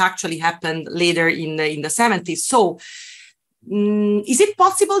on what actually happened later in the 70s? So, is it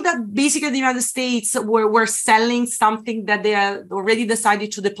possible that basically the United States were selling something that they had already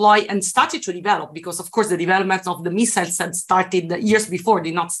decided to deploy and started to develop? Because, of course, the development of the missiles had started years before,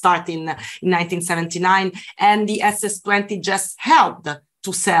 did not start in 1979, and the SS-20 just helped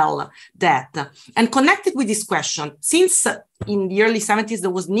to sell that. And connected with this question, since in the early 70s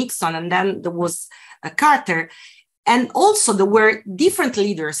there was Nixon and then there was Carter, and also there were different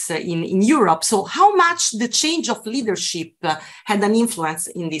leaders in Europe. So how much the change of leadership had an influence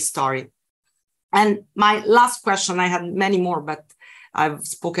in this story? And my last question, I had many more, but I've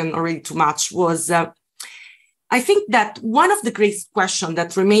spoken already too much, was I think that one of the great questions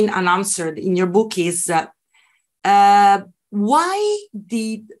that remain unanswered in your book is why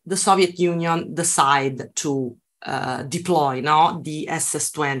did the Soviet Union decide to deploy the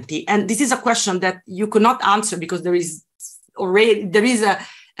SS-20? And this is a question that you could not answer because there is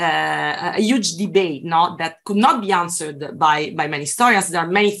a huge debate that could not be answered by many historians. There are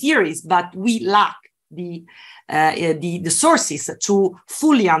many theories, but we lack the sources to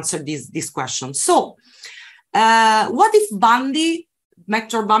fully answer this question. So what if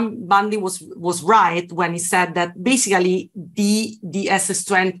Hector Bundy was right when he said that basically the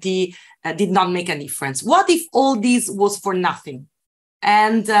SS-20 did not make a difference? What if all this was for nothing?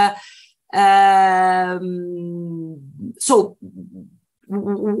 And so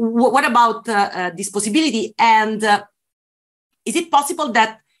what about this possibility? And is it possible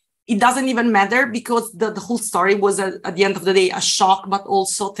that it doesn't even matter because the whole story was at the end of the day a shock, but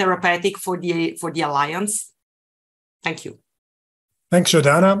also therapeutic for the alliance? Thank you. Thanks,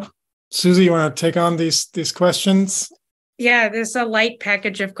 Giordana. Susie, you want to take on these questions? Yeah, there's a light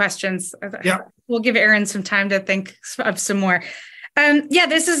package of questions. Yeah, we'll give Aaron some time to think of some more. Yeah,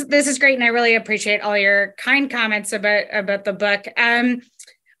 this is great, and I really appreciate all your kind comments about the book.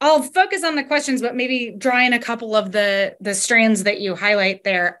 I'll focus on the questions, but maybe draw in a couple of the strands that you highlight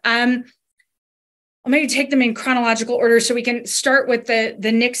there. I'll maybe take them in chronological order so we can start with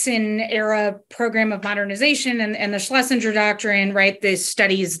the Nixon era program of modernization and the Schlesinger Doctrine, right? The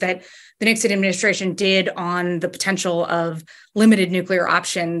studies that the Nixon administration did on the potential of limited nuclear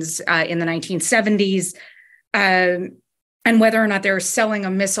options in the 1970s, and whether or not they were selling a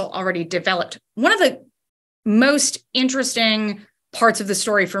missile already developed. One of the most interesting parts of the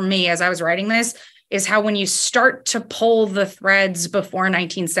story for me as I was writing this is how when you start to pull the threads before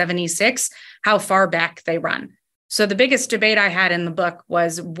 1976, how far back they run. So the biggest debate I had in the book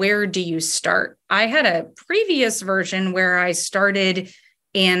was, where do you start? I had a previous version where I started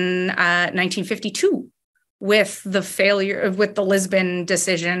in 1952 with the Lisbon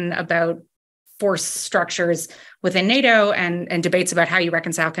decision about force structures within NATO and debates about how you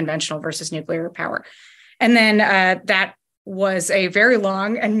reconcile conventional versus nuclear power. And then that was a very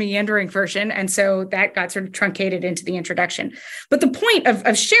long and meandering version. And so that got sort of truncated into the introduction. But the point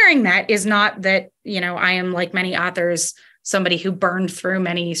of sharing that is not that, I am, like many authors, somebody who burned through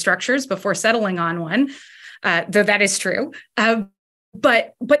many structures before settling on one, though that is true.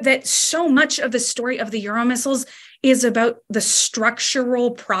 But that so much of the story of the Euromissiles is about the structural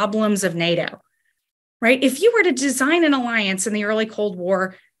problems of NATO, right? If you were to design an alliance in the early Cold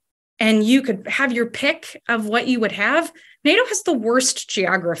War and you could have your pick of what you would have, NATO has the worst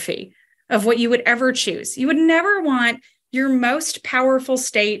geography of what you would ever choose. You would never want your most powerful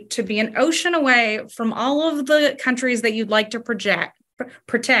state to be an ocean away from all of the countries that you'd like to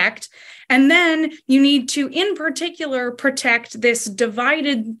protect. And then you need to, in particular, protect this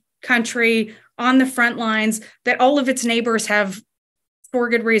divided country on the front lines that all of its neighbors have, for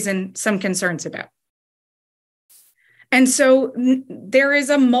good reason, some concerns about. And so there is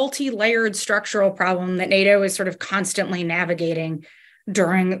a multi-layered structural problem that NATO is sort of constantly navigating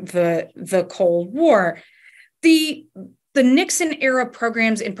during the Cold War. The Nixon era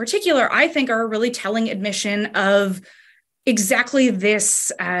programs in particular, I think, are a really telling admission of exactly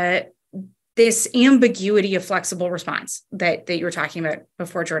this ambiguity of flexible response that you were talking about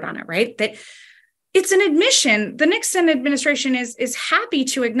before, Giordana, right? That it's an admission. The Nixon administration is happy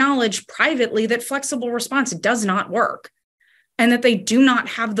to acknowledge privately that flexible response does not work and that they do not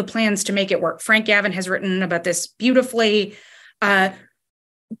have the plans to make it work. Frank Gavin has written about this beautifully. But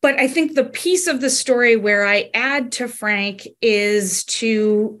I think the piece of the story where I add to Frank is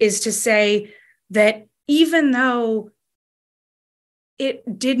to say that even though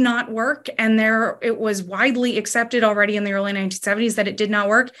it did not work, and it was widely accepted already in the early 1970s that it did not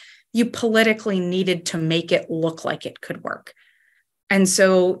work, you politically needed to make it look like it could work. And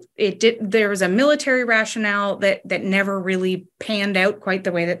so there was a military rationale that never really panned out quite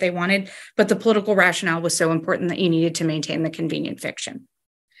the way that they wanted, but the political rationale was so important that you needed to maintain the convenient fiction.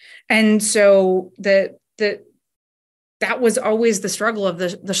 And so that was always the struggle of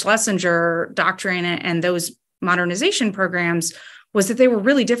the Schlesinger doctrine and those modernization programs, was that they were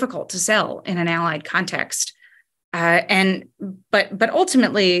really difficult to sell in an Allied context. But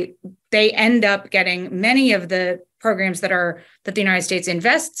ultimately, they end up getting many of the programs that the United States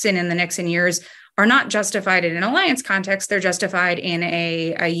invests in the Nixon years are not justified in an alliance context. They're justified in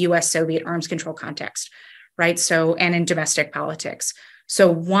a U.S.-Soviet arms control context, right? So, and in domestic politics. So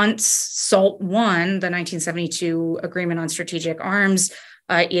once SALT I, the 1972 Agreement on Strategic Arms,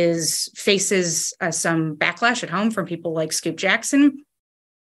 faces some backlash at home from people like Scoop Jackson,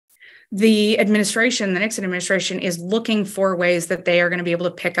 the Nixon administration is looking for ways that they are going to be able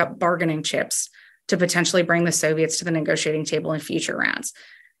to pick up bargaining chips to potentially bring the Soviets to the negotiating table in future rounds.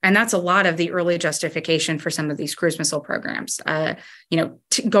 And that's a lot of the early justification for some of these cruise missile programs,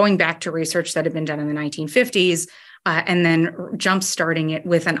 going back to research that had been done in the 1950s, and then jump-starting it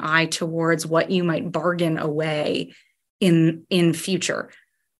with an eye towards what you might bargain away in future.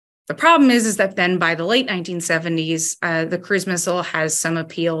 The problem is that then by the late 1970s, the cruise missile has some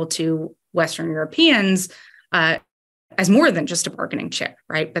appeal to Western Europeans as more than just a bargaining chip,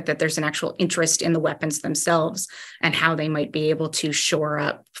 right? But that there's an actual interest in the weapons themselves and how they might be able to shore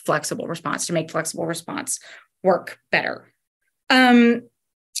up flexible response, to make flexible response work better.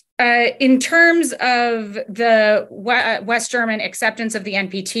 In terms of the West German acceptance of the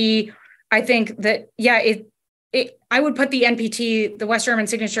NPT, I think that, I would put the NPT, the West German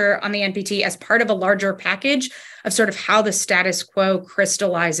signature on the NPT, as part of a larger package of sort of how the status quo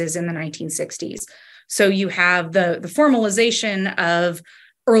crystallizes in the 1960s. So you have the formalization of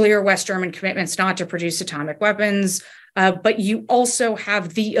earlier West German commitments not to produce atomic weapons, but you also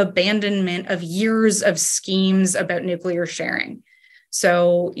have the abandonment of years of schemes about nuclear sharing.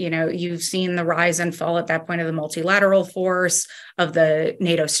 So, you've seen the rise and fall at that point of the multilateral force, of the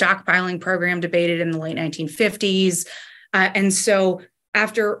NATO stockpiling program debated in the late 1950s. And so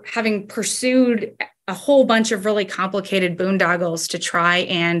after having pursued a whole bunch of really complicated boondoggles to try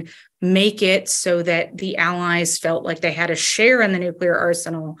and make it so that the Allies felt like they had a share in the nuclear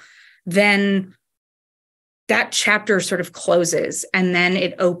arsenal, then that chapter sort of closes. And then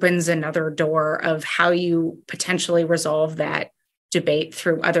it opens another door of how you potentially resolve that debate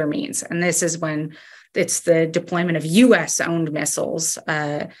through other means. And this is when it's the deployment of US-owned missiles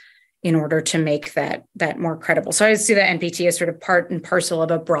in order to make that more credible. So I see the NPT as sort of part and parcel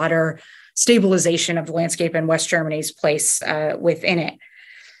of a broader stabilization of the landscape and West Germany's place within it.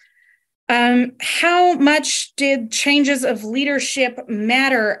 How much did changes of leadership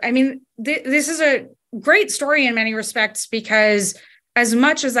matter? I mean, this is a great story in many respects, because as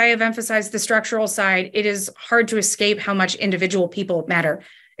much as I have emphasized the structural side, it is hard to escape how much individual people matter.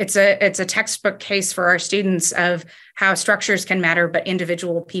 It's a textbook case for our students of how structures can matter, but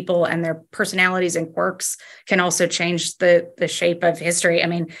individual people and their personalities and quirks can also change the shape of history. I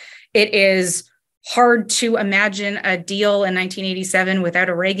mean, it is hard to imagine a deal in 1987 without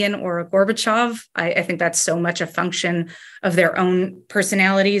a Reagan or a Gorbachev. I think that's so much a function of their own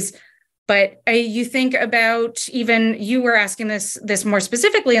personalities. But you think about, even you were asking this more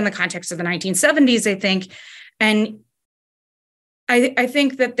specifically in the context of the 1970s, I think, and I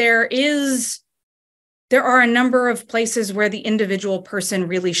think that there are a number of places where the individual person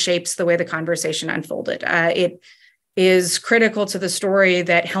really shapes the way the conversation unfolded. It is critical to the story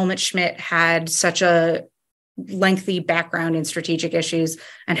that Helmut Schmidt had such a lengthy background in strategic issues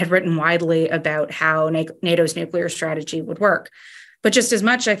and had written widely about how NATO's nuclear strategy would work. But just as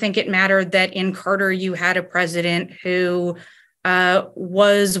much, I think it mattered that in Carter, you had a president who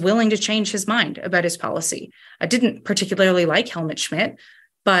was willing to change his mind about his policy. I didn't particularly like Helmut Schmidt,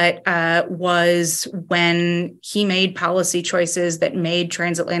 but was, when he made policy choices that made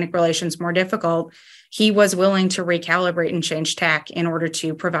transatlantic relations more difficult, he was willing to recalibrate and change tack in order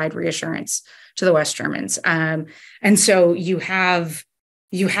to provide reassurance to the West Germans. And so you have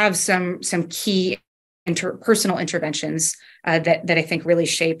some key personal interventions that I think really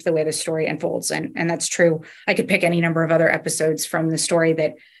shape the way the story unfolds. And that's true. I could pick any number of other episodes from the story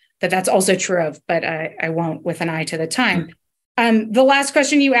that's also true of, but I won't, with an eye to the time. The last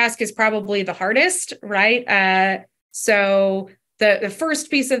question you ask is probably the hardest, right? So the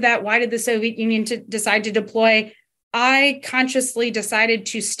first piece of that, why did the Soviet Union decide to deploy? I consciously decided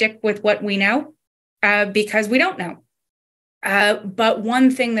to stick with what we know because we don't know. But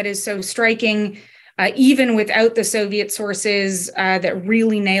one thing that is so striking, even without the Soviet sources that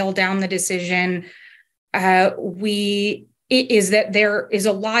really nail down the decision, is that there is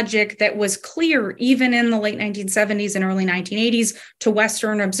a logic that was clear even in the late 1970s and early 1980s to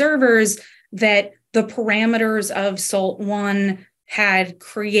Western observers, that the parameters of SALT I had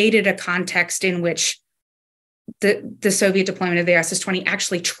created a context in which the Soviet deployment of the SS-20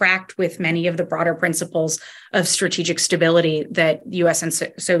 actually tracked with many of the broader principles of strategic stability that US and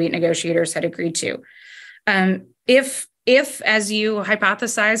Soviet negotiators had agreed to. If, as you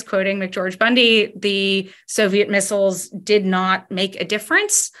hypothesize, quoting McGeorge Bundy, the Soviet missiles did not make a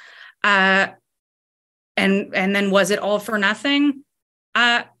difference, and then was it all for nothing?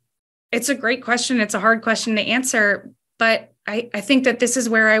 It's a great question. It's a hard question to answer, but I think that this is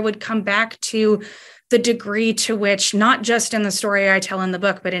where I would come back to the degree to which, not just in the story I tell in the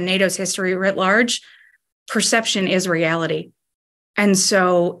book, but in NATO's history writ large, perception is reality. And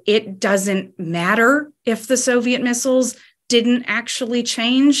so it doesn't matter if the Soviet missiles didn't actually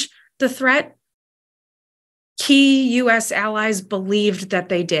change the threat. Key US allies believed that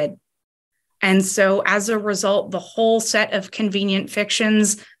they did. And so as a result, the whole set of convenient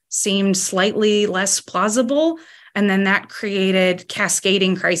fictions seemed slightly less plausible. And then that created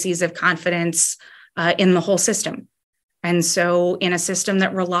cascading crises of confidence in the whole system. And so in a system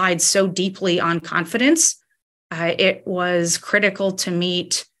that relied so deeply on confidence, it was critical to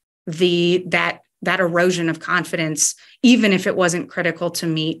meet that erosion of confidence, even if it wasn't critical to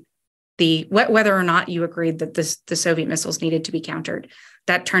meet whether or not you agreed that the Soviet missiles needed to be countered.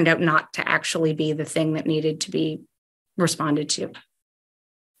 That turned out not to actually be the thing that needed to be responded to.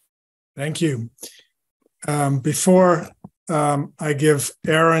 Thank you. Before I give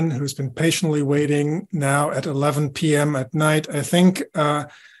Aaron, who's been patiently waiting now at 11 p.m. at night, I think,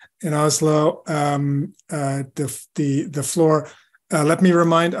 in Oslo, the floor. Let me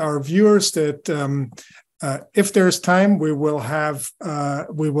remind our viewers that if there's time, we'd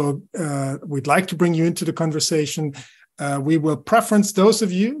like to bring you into the conversation. We will preference those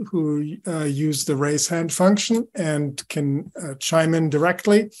of you who use the raise hand function and can chime in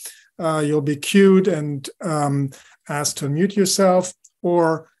directly. You'll be queued and asked to unmute yourself,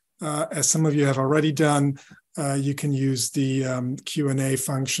 or as some of you have already done, you can use the Q&A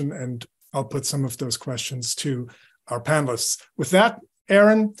function, and I'll put some of those questions to our panelists. With that,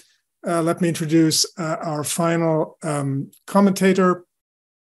 Aaron, let me introduce our final commentator,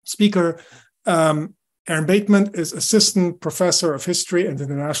 speaker. Aaron Bateman is Assistant Professor of History and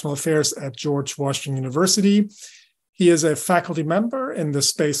International Affairs at George Washington University. He is a faculty member in the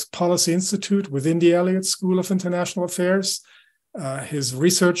Space Policy Institute within the Elliott School of International Affairs. His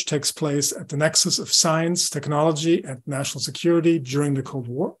research takes place at the nexus of science, technology, and national security during the Cold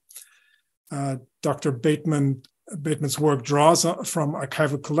War. Dr. Bateman's work draws from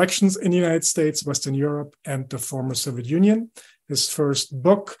archival collections in the United States, Western Europe, and the former Soviet Union. His first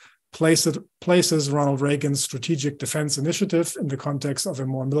book places Ronald Reagan's Strategic Defense Initiative in the context of a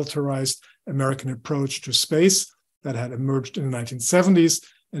more militarized American approach to space that had emerged in the 1970s,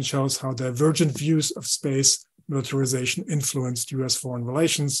 and shows how divergent views of space militarization influenced US foreign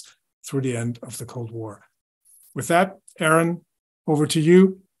relations through the end of the Cold War. With that, Aaron, over to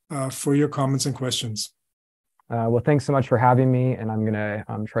you for your comments and questions. Well, thanks so much for having me, and I'm going to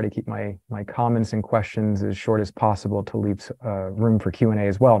try to keep my comments and questions as short as possible to leave room for Q&A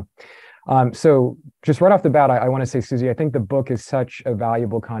as well. So just right off the bat, I want to say, Susie, I think the book is such a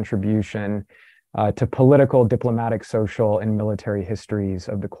valuable contribution to political, diplomatic, social, and military histories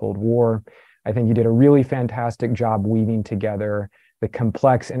of the Cold War. I think you did a really fantastic job weaving together the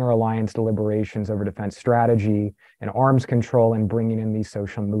complex inter-alliance deliberations over defense strategy and arms control, and bringing in these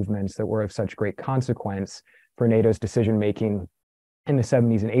social movements that were of such great consequence for NATO's decision-making in the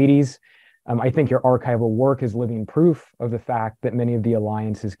 70s and 80s. I think your archival work is living proof of the fact that many of the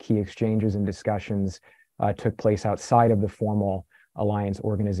alliance's key exchanges and discussions took place outside of the formal alliance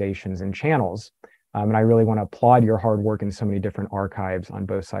organizations and channels. And I really want to applaud your hard work in so many different archives on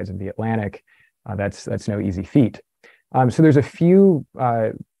both sides of the Atlantic. That's no easy feat. So there's a few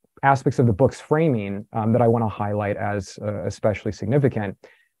aspects of the book's framing that I want to highlight as especially significant,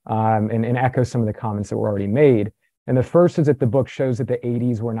 and echo some of the comments that were already made. And the first is that the book shows that the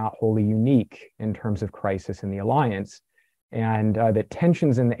 80s were not wholly unique in terms of crisis in the alliance, and that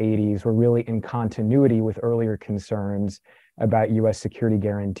tensions in the 80s were really in continuity with earlier concerns about US security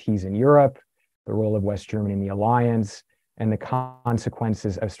guarantees in Europe, the role of West Germany in the alliance, and the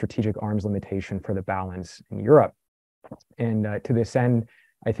consequences of strategic arms limitation for the balance in Europe. And to this end,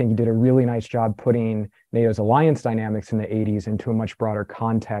 I think you did a really nice job putting NATO's alliance dynamics in the 80s into a much broader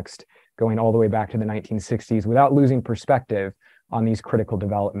context, going all the way back to the 1960s without losing perspective on these critical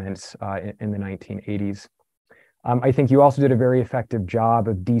developments in the 1980s. I think you also did a very effective job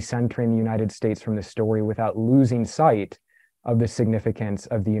of decentering the United States from the story without losing sight of the significance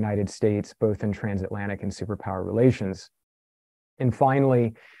of the United States, both in transatlantic and superpower relations. And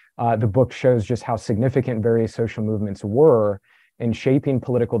finally, the book shows just how significant various social movements were in shaping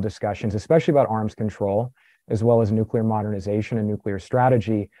political discussions, especially about arms control, as well as nuclear modernization and nuclear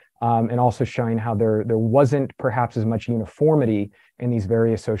strategy, and also showing how there wasn't perhaps as much uniformity in these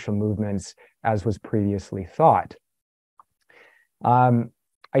various social movements as was previously thought.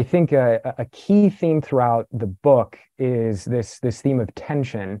 I think a key theme throughout the book is this theme of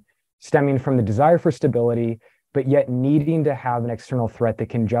tension stemming from the desire for stability, but yet needing to have an external threat that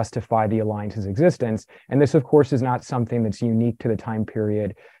can justify the alliance's existence. And this, of course, is not something that's unique to the time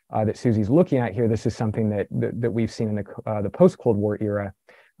period that Susie's looking at here. This is something that we've seen in the post-Cold War era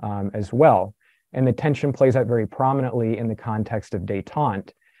as well. And the tension plays out very prominently in the context of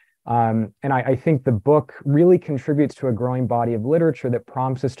détente. And I think the book really contributes to a growing body of literature that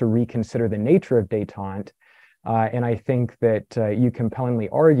prompts us to reconsider the nature of détente. And I think that you compellingly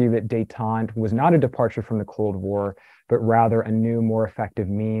argue that détente was not a departure from the Cold War, but rather a new, more effective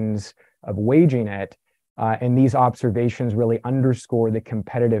means of waging it. And these observations really underscore the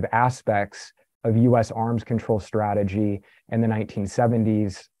competitive aspects of US arms control strategy in the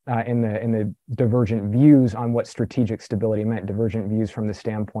 1970s, in the divergent views on what strategic stability meant, divergent views from the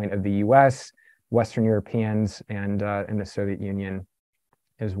standpoint of the US, Western Europeans, and the Soviet Union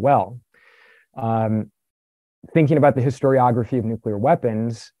as well. Thinking about the historiography of nuclear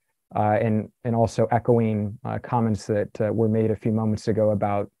weapons, and also echoing comments that were made a few moments ago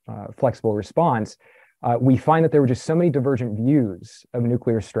about flexible response, we find that there were just so many divergent views of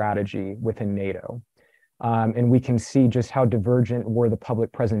nuclear strategy within NATO. And we can see just how divergent were the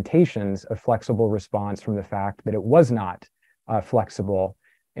public presentations of flexible response from the fact that it was not flexible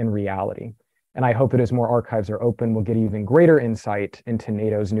in reality. And I hope that as more archives are open, we'll get even greater insight into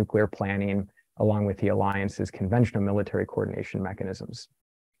NATO's nuclear planning, along with the alliance's conventional military coordination mechanisms.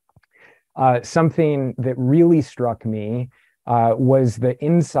 Something that really struck me was the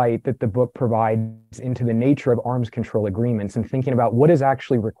insight that the book provides into the nature of arms control agreements and thinking about what is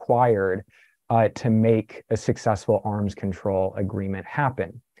actually required to make a successful arms control agreement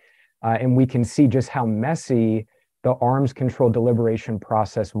happen. And we can see just how messy the arms control deliberation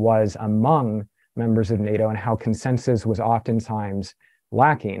process was among members of NATO and how consensus was oftentimes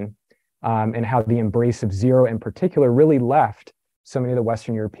lacking, and how the embrace of zero in particular really left so many of the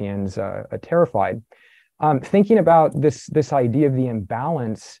Western Europeans terrified. Thinking about this idea of the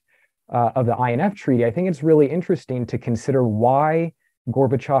imbalance of the INF Treaty, I think it's really interesting to consider why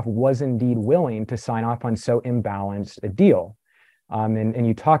Gorbachev was indeed willing to sign off on so imbalanced a deal. And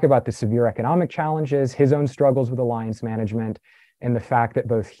you talk about the severe economic challenges, his own struggles with alliance management, and the fact that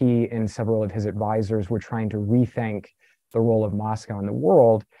both he and several of his advisors were trying to rethink the role of Moscow in the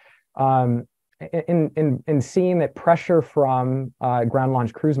world. In seeing that pressure from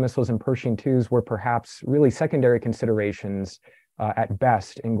ground-launched cruise missiles and Pershing IIs were perhaps really secondary considerations at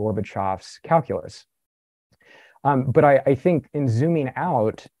best in Gorbachev's calculus. But I think in zooming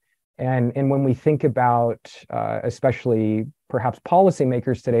out, and when we think about especially perhaps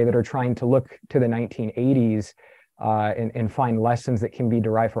policymakers today that are trying to look to the 1980s and find lessons that can be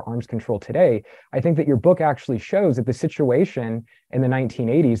derived for arms control today, I think that your book actually shows that the situation in the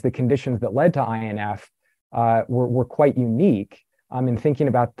 1980s, the conditions that led to INF were quite unique. In thinking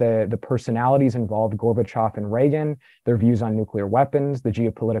about the personalities involved, Gorbachev and Reagan, their views on nuclear weapons, the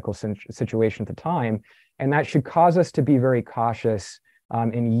geopolitical situation at the time, and that should cause us to be very cautious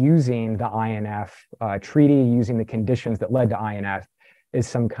in using the INF treaty, using the conditions that led to INF as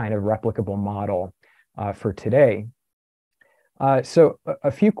some kind of replicable model for today. So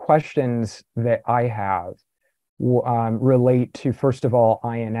a few questions that I have relate to, first of all,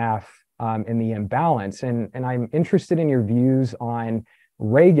 INF and the imbalance. And I'm interested in your views on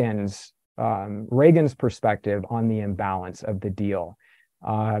Reagan's perspective on the imbalance of the deal.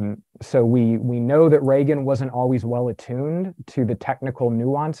 So we know that Reagan wasn't always well attuned to the technical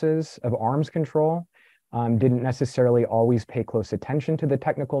nuances of arms control, didn't necessarily always pay close attention to the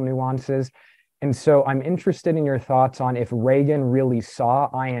technical nuances. And so I'm interested in your thoughts on if Reagan really saw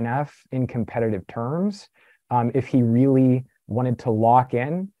INF in competitive terms, if he really wanted to lock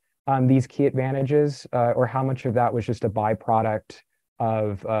in these key advantages, or how much of that was just a byproduct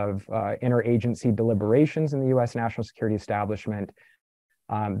of interagency deliberations in the US national security establishment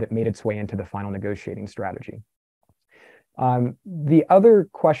that made its way into the final negotiating strategy. The other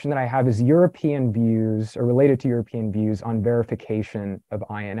question that I have is European views, or related to European views, on verification of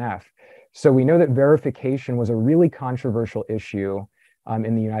INF. So we know that verification was a really controversial issue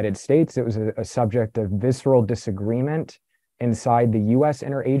in the United States. It was a subject of visceral disagreement inside the US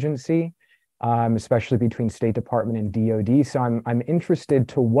interagency, especially between State Department and DoD. So I'm interested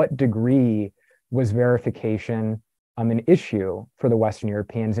to what degree was verification an issue for the Western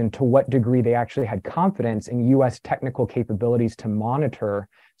Europeans, and to what degree they actually had confidence in US technical capabilities to monitor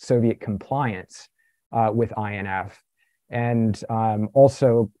Soviet compliance with INF, and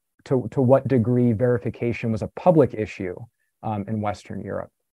also to what degree verification was a public issue in Western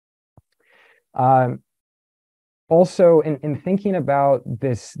Europe. Also, in thinking about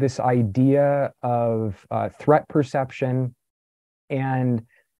this idea of threat perception, and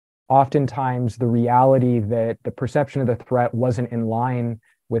oftentimes the reality that the perception of the threat wasn't in line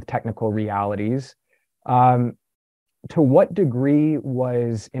with technical realities, to what degree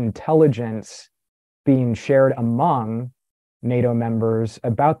was intelligence being shared among NATO members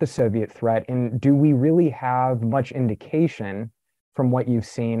about the Soviet threat? And do we really have much indication from what you've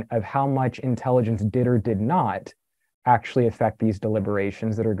seen of how much intelligence did or did not actually affect these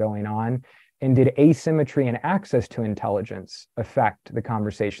deliberations that are going on? And did asymmetry in access to intelligence affect the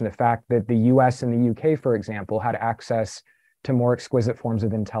conversation? The fact that the US and the UK, for example, had access to more exquisite forms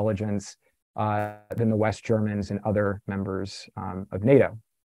of intelligence than the West Germans and other members of NATO.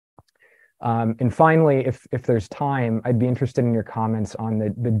 And finally, if there's time, I'd be interested in your comments on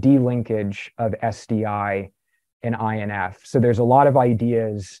the delinkage of SDI and INF. So there's a lot of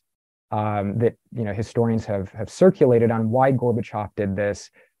ideas that historians have circulated on why Gorbachev did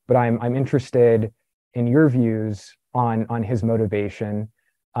this, but I'm interested in your views on his motivation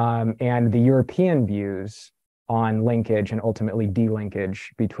and the European views on linkage and ultimately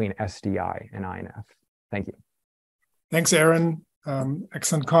delinkage between SDI and INF. Thank you. Thanks, Aaron.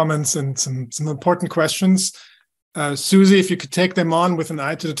 Excellent comments and some important questions. Susie, if you could take them on with an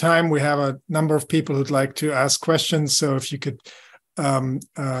eye to the time, we have a number of people who'd like to ask questions. So if you could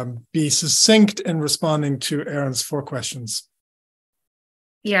be succinct in responding to Aaron's 4 questions.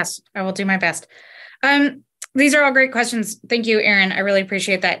 Yes, I will do my best. These are all great questions. Thank you, Aaron. I really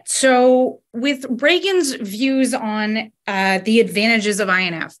appreciate that. So with Reagan's views on the advantages of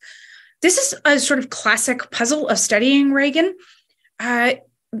INF, this is a sort of classic puzzle of studying Reagan.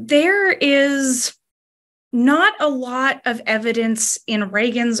 There is not a lot of evidence in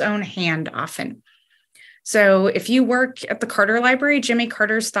Reagan's own hand often. So if you work at the Carter Library, Jimmy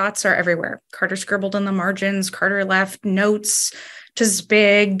Carter's thoughts are everywhere. Carter scribbled in the margins, Carter left notes to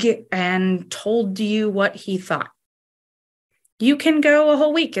Zbig and told you what he thought. You can go a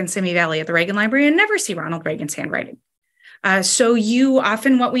whole week in Simi Valley at the Reagan Library and never see Ronald Reagan's handwriting. So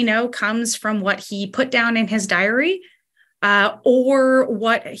often what we know comes from what he put down in his diary, or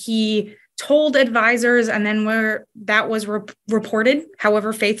what he told advisors, and then where that was reported,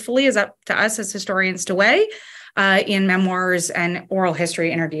 however faithfully, is up to us as historians to weigh in memoirs and oral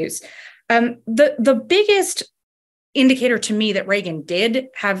history interviews. The biggest indicator to me that Reagan did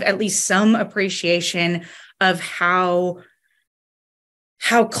have at least some appreciation of how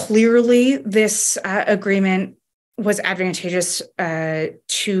clearly this agreement was advantageous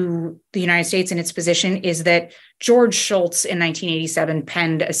to the United States and its position is that George Shultz in 1987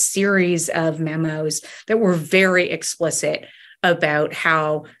 penned a series of memos that were very explicit about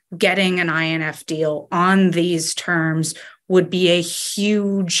how getting an INF deal on these terms would be a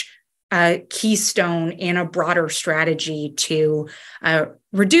huge keystone in a broader strategy to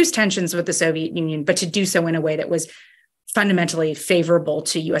reduce tensions with the Soviet Union, but to do so in a way that was fundamentally favorable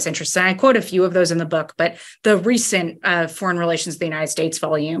to U.S. interests. And I quote a few of those in the book, but the recent Foreign Relations of the United States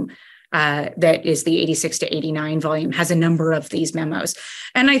volume, that is the 86 to 89 volume, has a number of these memos.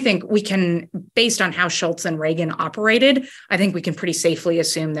 And I think we can, based on how Shultz and Reagan operated, I think we can pretty safely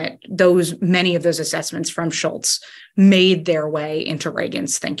assume that many of those assessments from Shultz made their way into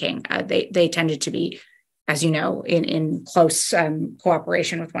Reagan's thinking. They tended to be, as you know, in close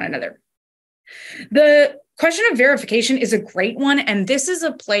cooperation with one another. The question of verification is a great one. And this is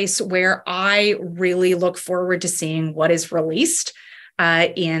a place where I really look forward to seeing what is released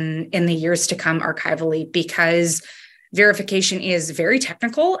in the years to come archivally, because verification is very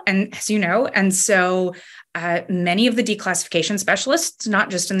technical, and as you know, and so many of the declassification specialists,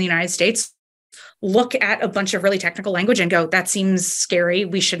 not just in the United States, look at a bunch of really technical language and go, that seems scary,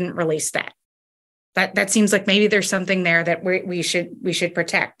 we shouldn't release that. That seems like maybe there's something there that we should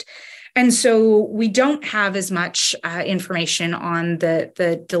protect. And so we don't have as much information on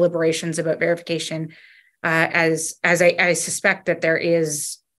the deliberations about verification as I suspect that there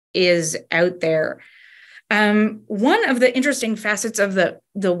is out there. One of the interesting facets of the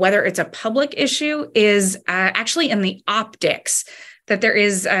whether it's a public issue is actually in the optics, that there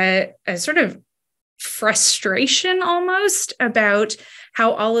is a sort of frustration almost about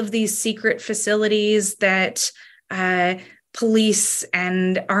how all of these secret facilities that police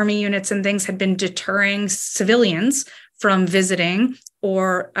and army units and things had been deterring civilians from visiting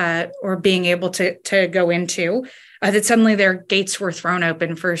or being able to go into, that suddenly their gates were thrown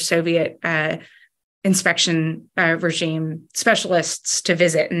open for Soviet inspection regime specialists to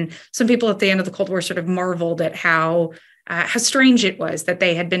visit. And some people at the end of the Cold War sort of marveled at how strange it was that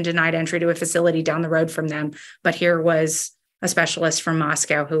they had been denied entry to a facility down the road from them. But here was a specialist from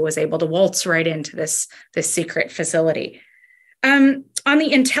Moscow who was able to waltz right into this secret facility. On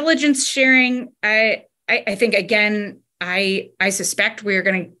the intelligence sharing, I think, again, I suspect we're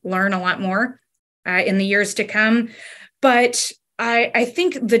going to learn a lot more in the years to come. But I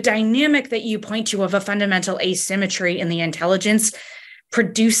think the dynamic that you point to of a fundamental asymmetry in the intelligence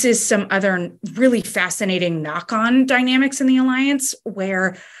produces some other really fascinating knock-on dynamics in the alliance,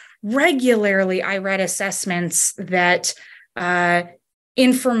 where regularly I read assessments that they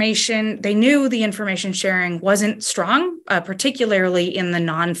knew the information sharing wasn't strong, particularly in the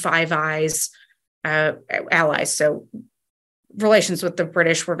non-Five Eyes allies. So relations with the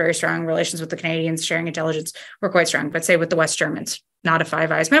British were very strong. Relations with the Canadians sharing intelligence were quite strong. But say with the West Germans, not a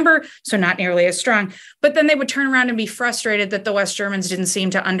Five Eyes member, so not nearly as strong. But then they would turn around and be frustrated that the West Germans didn't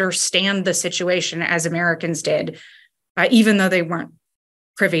seem to understand the situation as Americans did, even though they weren't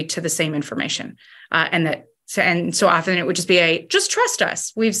privy to the same information. And so often it would just be just trust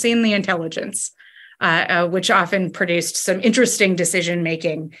us. We've seen the intelligence, which often produced some interesting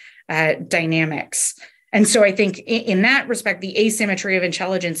decision-making dynamics. And so I think in that respect, the asymmetry of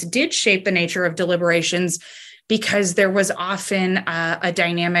intelligence did shape the nature of deliberations, because there was often a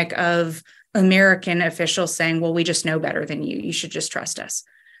dynamic of American officials saying, well, we just know better than you. You should just trust us.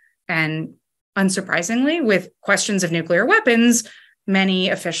 And unsurprisingly, with questions of nuclear weapons, many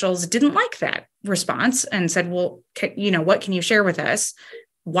officials didn't like that response and said, well, what can you share with us?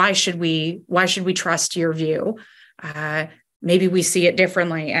 Why should we trust your view? Maybe we see it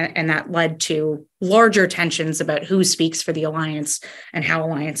differently. And that led to larger tensions about who speaks for the alliance and how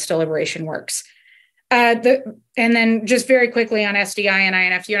alliance deliberation works. And then just very quickly on SDI and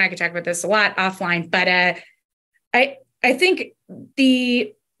INF, you and I could talk about this a lot offline, but I think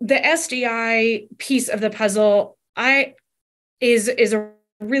the SDI piece of the puzzle is a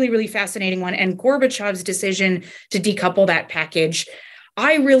really, really fascinating one. And Gorbachev's decision to decouple that package,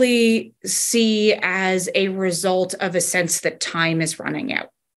 I really see as a result of a sense that time is running out.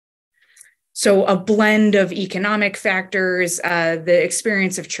 So a blend of economic factors, the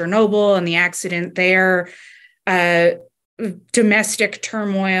experience of Chernobyl and the accident there, domestic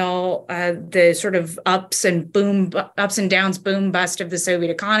turmoil, the sort of ups and downs, boom bust of the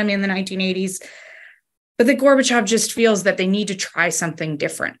Soviet economy in the 1980s. But that Gorbachev just feels that they need to try something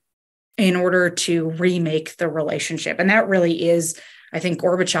different in order to remake the relationship. And that really is, I think,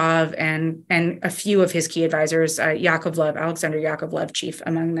 Gorbachev and a few of his key advisors, Alexander Yakovlev, chief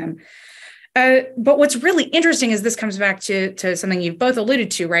among them. But what's really interesting is this comes back to something you've both alluded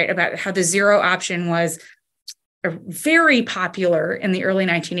to, right, about how the zero option was very popular in the early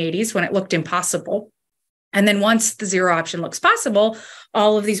 1980s when it looked impossible. And then once the zero option looks possible,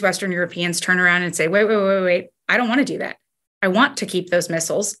 all of these Western Europeans turn around and say, wait, I don't want to do that. I want to keep those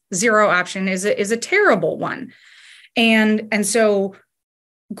missiles. Zero option is a terrible one. And so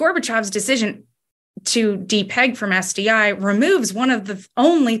Gorbachev's decision to depeg from SDI removes one of the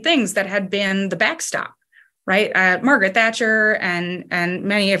only things that had been the backstop, right? Margaret Thatcher and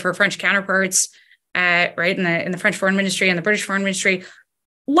many of her French counterparts, right, in the French Foreign Ministry and the British Foreign Ministry,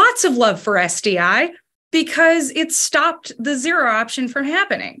 lots of love for SDI because it stopped the zero option from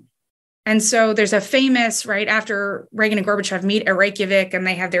happening. And so there's a famous, right, after Reagan and Gorbachev meet at Reykjavik and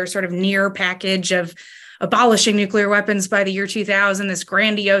they have their sort of near package of abolishing nuclear weapons by the year 2000, this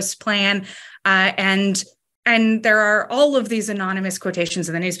grandiose plan. And there are all of these anonymous quotations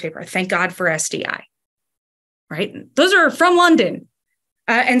in the newspaper. Thank God for SDI, right? Those are from London.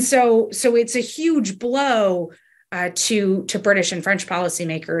 And so it's a huge blow to British and French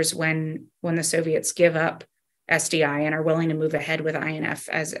policymakers when the Soviets give up SDI and are willing to move ahead with INF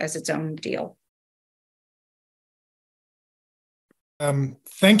as its own deal.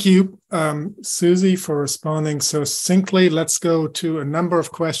 Thank you, Susie, for responding so succinctly. Let's go to a number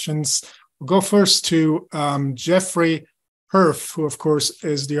of questions. We'll go first to Jeffrey Herf, who, of course,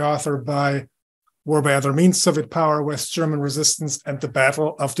 is the author by War by Other Means, Soviet Power, West German Resistance, and the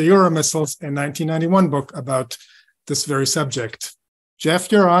Battle of the Euromissiles, a 1991 book about this very subject.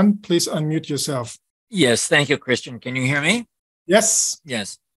 Jeff, you're on. Please unmute yourself. Yes, thank you, Christian. Can you hear me? Yes.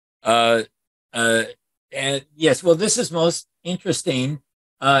 Yes. And yes, well, this is most interesting,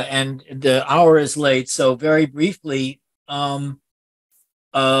 and the hour is late. So very briefly, I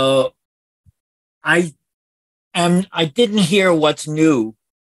didn't hear what's new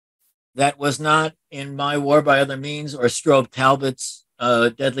that was not in my War by Other Means or Strobe Talbot's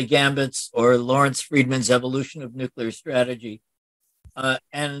Deadly Gambits or Lawrence Friedman's Evolution of Nuclear Strategy.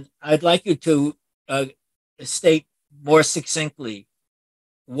 And I'd like you to state more succinctly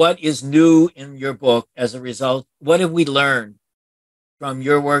what is new in your book as a result. What have we learned from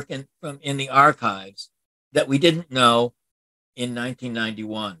your work in the archives that we didn't know in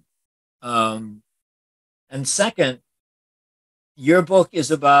 1991? And second, your book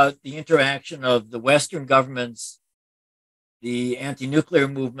is about the interaction of the Western governments, the anti-nuclear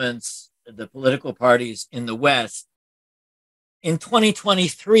movements, the political parties in the West. In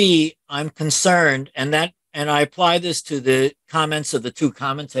 2023, I'm concerned, and I apply this to the comments of the two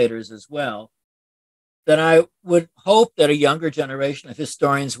commentators as well, that I would hope that a younger generation of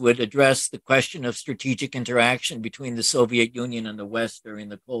historians would address the question of strategic interaction between the Soviet Union and the West during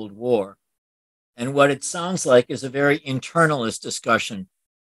the Cold War. And what it sounds like is a very internalist discussion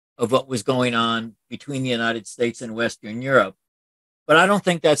of what was going on between the United States and Western Europe. But I don't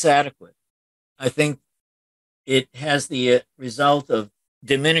think that's adequate. I think it has the result of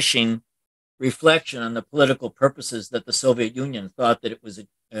diminishing reflection on the political purposes that the Soviet Union thought that it was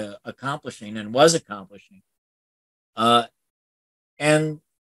accomplishing and was accomplishing. And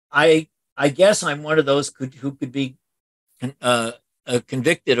I guess I'm one of those who could be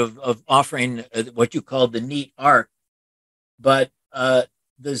convicted of offering what you call the neat arc. But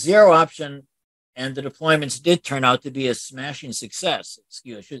the zero option and the deployments did turn out to be a smashing success.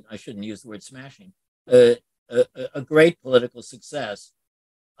 I shouldn't use the word smashing. A great political success,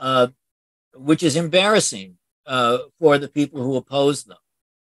 which is embarrassing for the people who oppose them.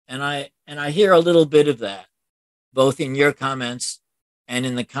 And I hear a little bit of that, both in your comments and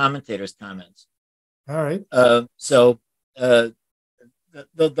in the commentators' comments. All right.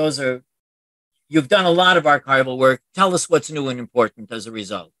 Those are, you've done a lot of archival work. Tell us what's new and important as a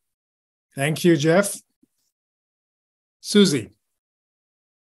result. Thank you, Jeff. Susie.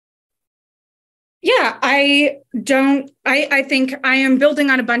 Yeah, I think I am building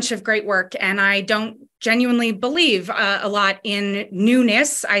on a bunch of great work, and I don't genuinely believe a lot in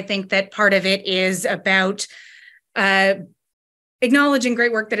newness. I think that part of it is about acknowledging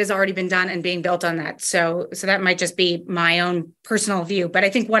great work that has already been done and being built on that. So that might just be my own personal view. But I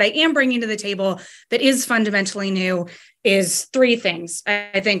think what I am bringing to the table that is fundamentally new is three things.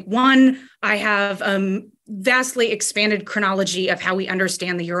 I think one, I have vastly expanded chronology of how we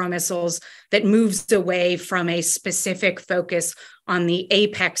understand the Euromissiles that moves away from a specific focus on the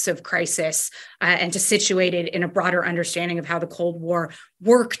apex of crisis and to situate it in a broader understanding of how the Cold War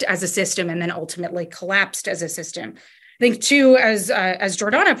worked as a system and then ultimately collapsed as a system. I think two, as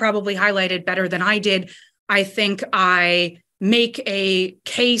Giordana probably highlighted better than I did, I think I make a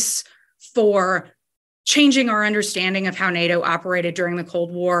case for changing our understanding of how NATO operated during the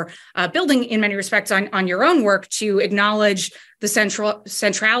Cold War, building in many respects on your own work to acknowledge the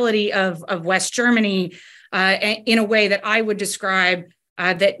centrality of West Germany in a way that I would describe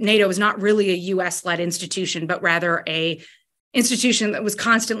that NATO is not really a US-led institution, but rather a institution that was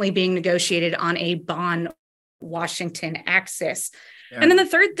constantly being negotiated on a Bonn-Washington axis. Yeah. And then the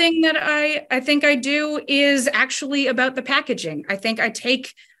third thing that I think I do is actually about the packaging. I think I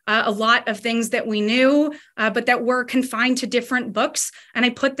take a lot of things that we knew, but that were confined to different books, and I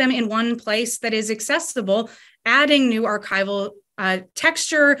put them in one place that is accessible, adding new archival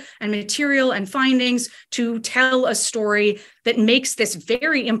texture and material and findings to tell a story that makes this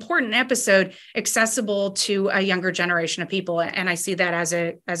very important episode accessible to a younger generation of people. And I see that as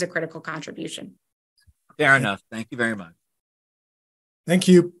a critical contribution. Fair enough. Thank you very much. Thank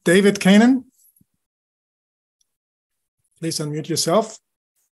you. David Kanan, please unmute yourself.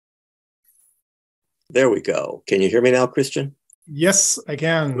 There we go. Can you hear me now, Christian? Yes, I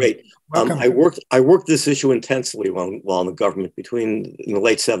can. Great. I worked this issue intensely while in the government between in the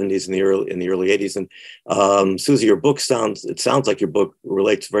late 70s and the early 80s. And Susie, your book sounds like your book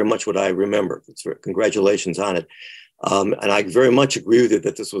relates very much what I remember. Congratulations on it. And I very much agree with you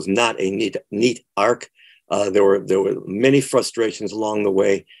that this was not a neat arc. There were many frustrations along the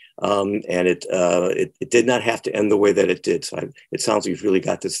way. And it did not have to end the way that it did. So it sounds like you've really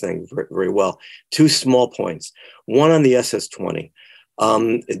got this thing very, very well. Two small points. One on the SS-20.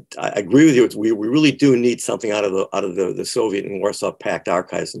 I agree with you. We really do need something out of the Soviet and Warsaw Pact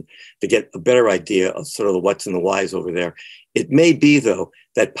archives and to get a better idea of sort of the what's and the whys over there. It may be, though,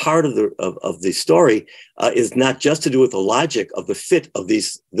 that part of the story is not just to do with the logic of the fit of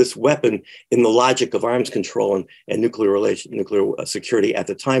this weapon in the logic of arms control and nuclear security at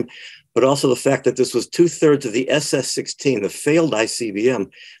the time, but also the fact that this was 2/3 of the SS-16, the failed ICBM.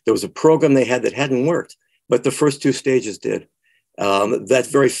 There was a program they had that hadn't worked, but the first two stages did. That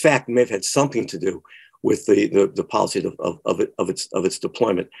very fact may have had something to do with the policy of its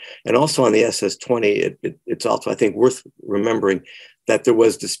deployment. And also on the SS-20, it's also, I think, worth remembering that there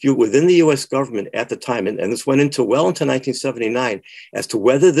was dispute within the US government at the time, and this went into well into 1979, as to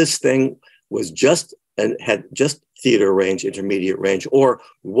whether this thing was just and had just theater range, intermediate range, or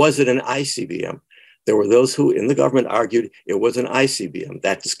was it an ICBM? There were those who in the government argued it was an ICBM.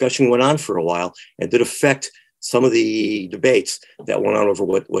 That discussion went on for a while and did affect some of the debates that went on over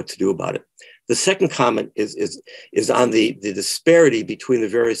what to do about it. The second comment is on the disparity between the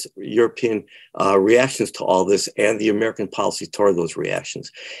various European reactions to all this and the American policy toward those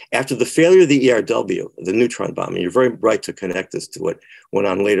reactions. After the failure of the ERW, the neutron bomb, and you're very right to connect this to what went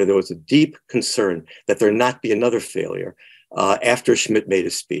on later, there was a deep concern that there not be another failure after Schmidt made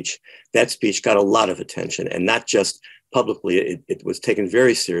his speech. That speech got a lot of attention, and not just publicly, it was taken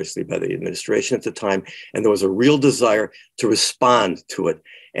very seriously by the administration at the time, and there was a real desire to respond to it,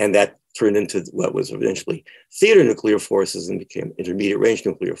 and that turned into what was eventually theater nuclear forces and became intermediate range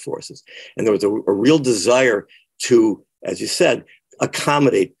nuclear forces. And there was a real desire to, as you said,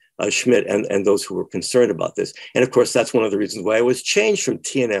 accommodate Schmidt and those who were concerned about this. And of course, that's one of the reasons why it was changed from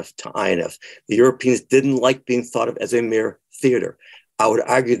TNF to INF. The Europeans didn't like being thought of as a mere theater. I would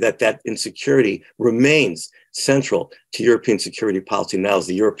argue that insecurity remains central to European security policy now as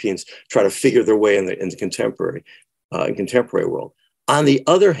the Europeans try to figure their way in the contemporary world. On the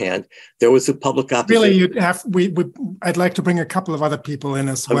other hand, there was a public opposition. Really, you'd have. I'd like to bring a couple of other people in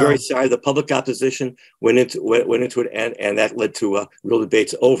as well. I'm very sorry. The public opposition went into it, and that led to real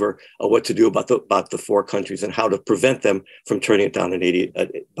debates over what to do about the four countries and how to prevent them from turning it down in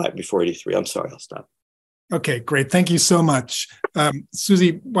before 83. I'm sorry. I'll stop. Okay, great. Thank you so much,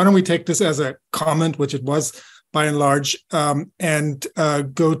 Susie. Why don't we take this as a comment, which it was by and large, and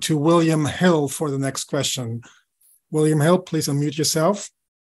go to William Hill for the next question. William Hill, please unmute yourself.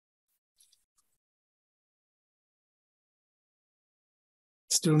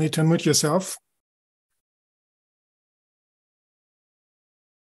 Still need to unmute yourself.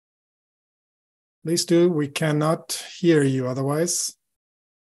 Please do. We cannot hear you otherwise.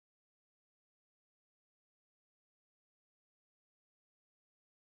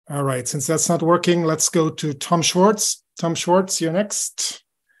 All right, since that's not working, let's go to Tom Schwartz. Tom Schwartz, you're next.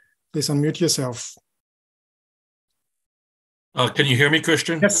 Please unmute yourself. Can you hear me,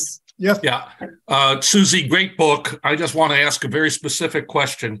 Christian? Yes. Yes. Yeah. Susie, great book. I just want to ask a very specific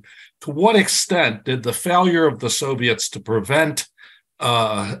question. To what extent did the failure of the Soviets to prevent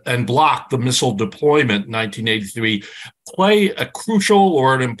and block the missile deployment in 1983 play a crucial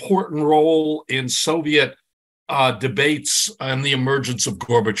or an important role in Soviet debates and the emergence of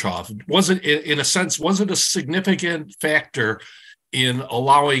Gorbachev? Was it, in a sense, was it a significant factor in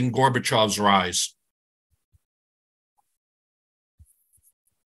allowing Gorbachev's rise?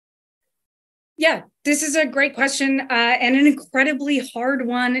 Yeah, this is a great question and an incredibly hard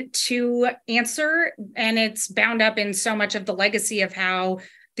one to answer. And it's bound up in so much of the legacy of how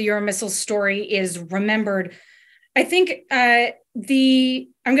the Euromissiles story is remembered. I think I'm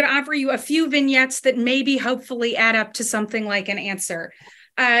going to offer you a few vignettes that maybe hopefully add up to something like an answer.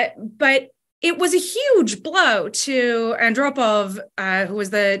 But it was a huge blow to Andropov, who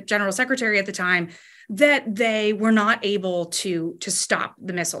was the general secretary at the time, that they were not able to stop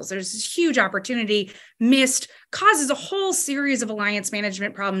the missiles. There's this huge opportunity missed, causes a whole series of alliance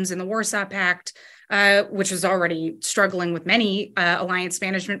management problems in the Warsaw Pact, which was already struggling with many alliance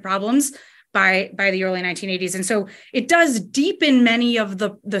management problems by the early 1980s. And so it does deepen many of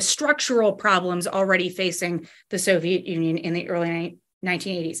the structural problems already facing the Soviet Union in the early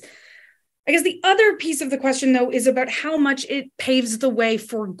 1980s. I guess the other piece of the question, though, is about how much it paves the way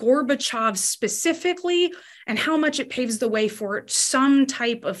for Gorbachev specifically, and how much it paves the way for some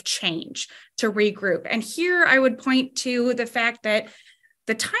type of change to regroup. And here I would point to the fact that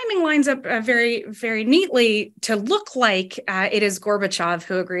the timing lines up very, very neatly to look like it is Gorbachev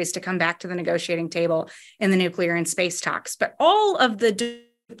who agrees to come back to the negotiating table in the nuclear and space talks. But all of the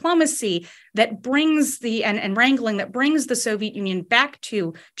diplomacy that brings and wrangling that brings the Soviet Union back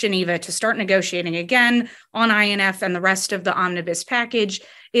to Geneva to start negotiating again on INF and the rest of the omnibus package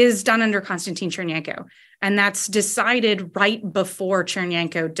is done under Konstantin Chernenko. And that's decided right before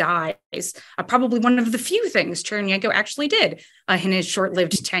Chernenko dies. Probably one of the few things Chernenko actually did in his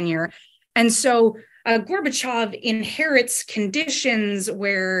short-lived tenure. And so Gorbachev inherits conditions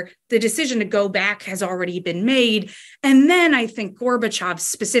where the decision to go back has already been made. And then I think Gorbachev,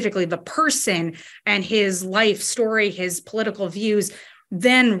 specifically the person and his life story, his political views,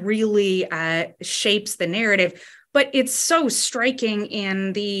 then really shapes the narrative. But it's so striking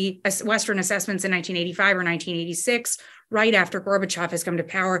in the Western assessments in 1985 or 1986, right after Gorbachev has come to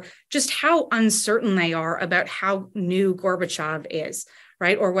power, just how uncertain they are about how new Gorbachev is.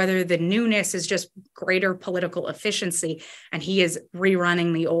 Right? Or whether the newness is just greater political efficiency and he is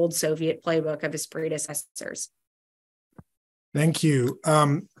rerunning the old Soviet playbook of his predecessors. Thank you.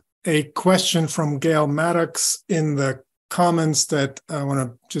 A question from Gail Maddox in the comments that I want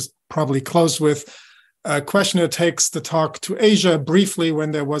to just probably close with. A questioner takes the talk to Asia briefly when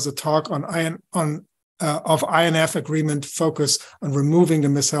there was a talk of INF agreement focus on removing the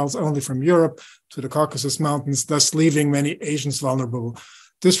missiles only from Europe to the Caucasus Mountains, thus leaving many Asians vulnerable.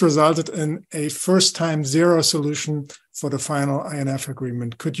 This resulted in a first-time zero solution for the final INF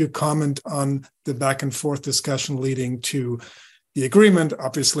agreement. Could you comment on the back and forth discussion leading to the agreement,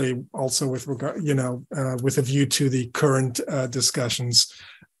 obviously also with regard, with a view to the current discussions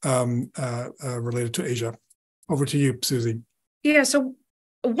related to Asia? Over to you, Susie. Yeah, so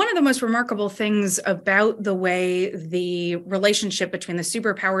one of the most remarkable things about the way the relationship between the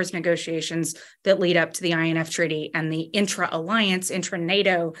superpowers negotiations that lead up to the INF Treaty and the intra-alliance,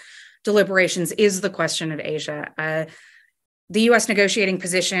 intra-NATO deliberations is the question of Asia. The U.S. negotiating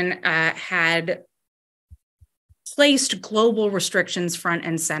position had placed global restrictions front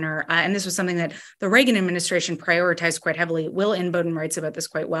and center. And this was something that the Reagan administration prioritized quite heavily. Will Inboden writes about this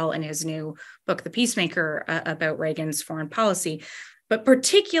quite well in his new book, The Peacemaker, about Reagan's foreign policy. But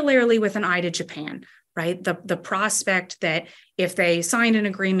particularly with an eye to Japan, right? The prospect that if they signed an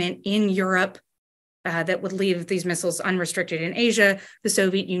agreement in Europe that would leave these missiles unrestricted in Asia, the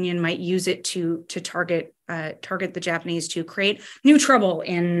Soviet Union might use it to target the Japanese to create new trouble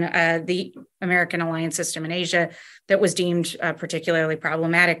in the American alliance system in Asia that was deemed particularly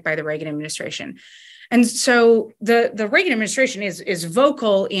problematic by the Reagan administration. And so the Reagan administration is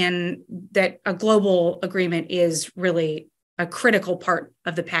vocal in that a global agreement is really a critical part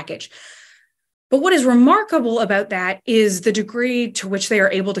of the package. But what is remarkable about that is the degree to which they are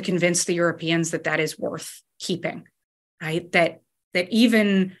able to convince the Europeans that that is worth keeping, right? That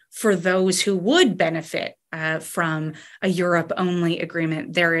even for those who would benefit from a Europe-only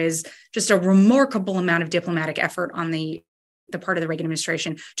agreement, there is just a remarkable amount of diplomatic effort on the part of the Reagan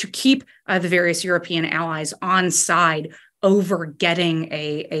administration to keep the various European allies on side over getting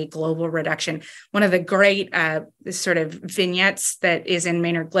a global reduction. One of the great sort of vignettes that is in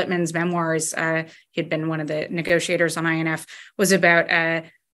Maynard Glittman's memoirs, he'd been one of the negotiators on INF, was about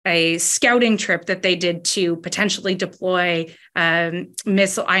a scouting trip that they did to potentially deploy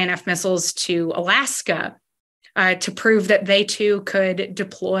INF missiles to Alaska to prove that they too could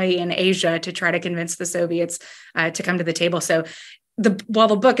deploy in Asia to try to convince the Soviets to come to the table. So while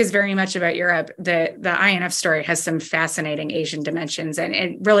the book is very much about Europe, the INF story has some fascinating Asian dimensions. And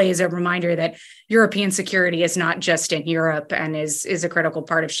it really is a reminder that European security is not just in Europe and is a critical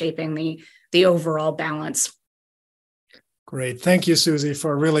part of shaping the overall balance. Great. Thank you, Susie,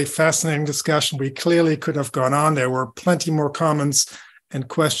 for a really fascinating discussion. We clearly could have gone on. There were plenty more comments and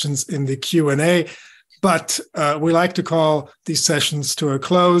questions in the Q&A, but we like to call these sessions to a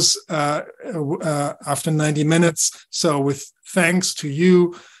close after 90 minutes. So with thanks to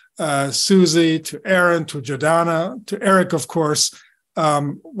you, Susie, to Aaron, to Giordana, to Eric, of course.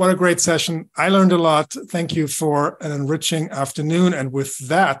 What a great session. I learned a lot. Thank you for an enriching afternoon. And with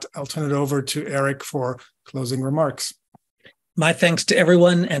that, I'll turn it over to Eric for closing remarks. My thanks to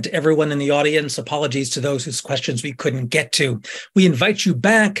everyone and to everyone in the audience. Apologies to those whose questions we couldn't get to. We invite you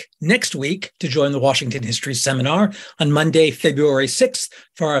back next week to join the Washington History Seminar on Monday, February 6th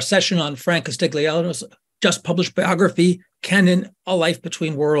for our session on Frank Castigliano's just published biography, Canon, A Life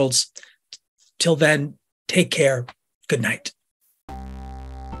Between Worlds. Till then, take care. Good night.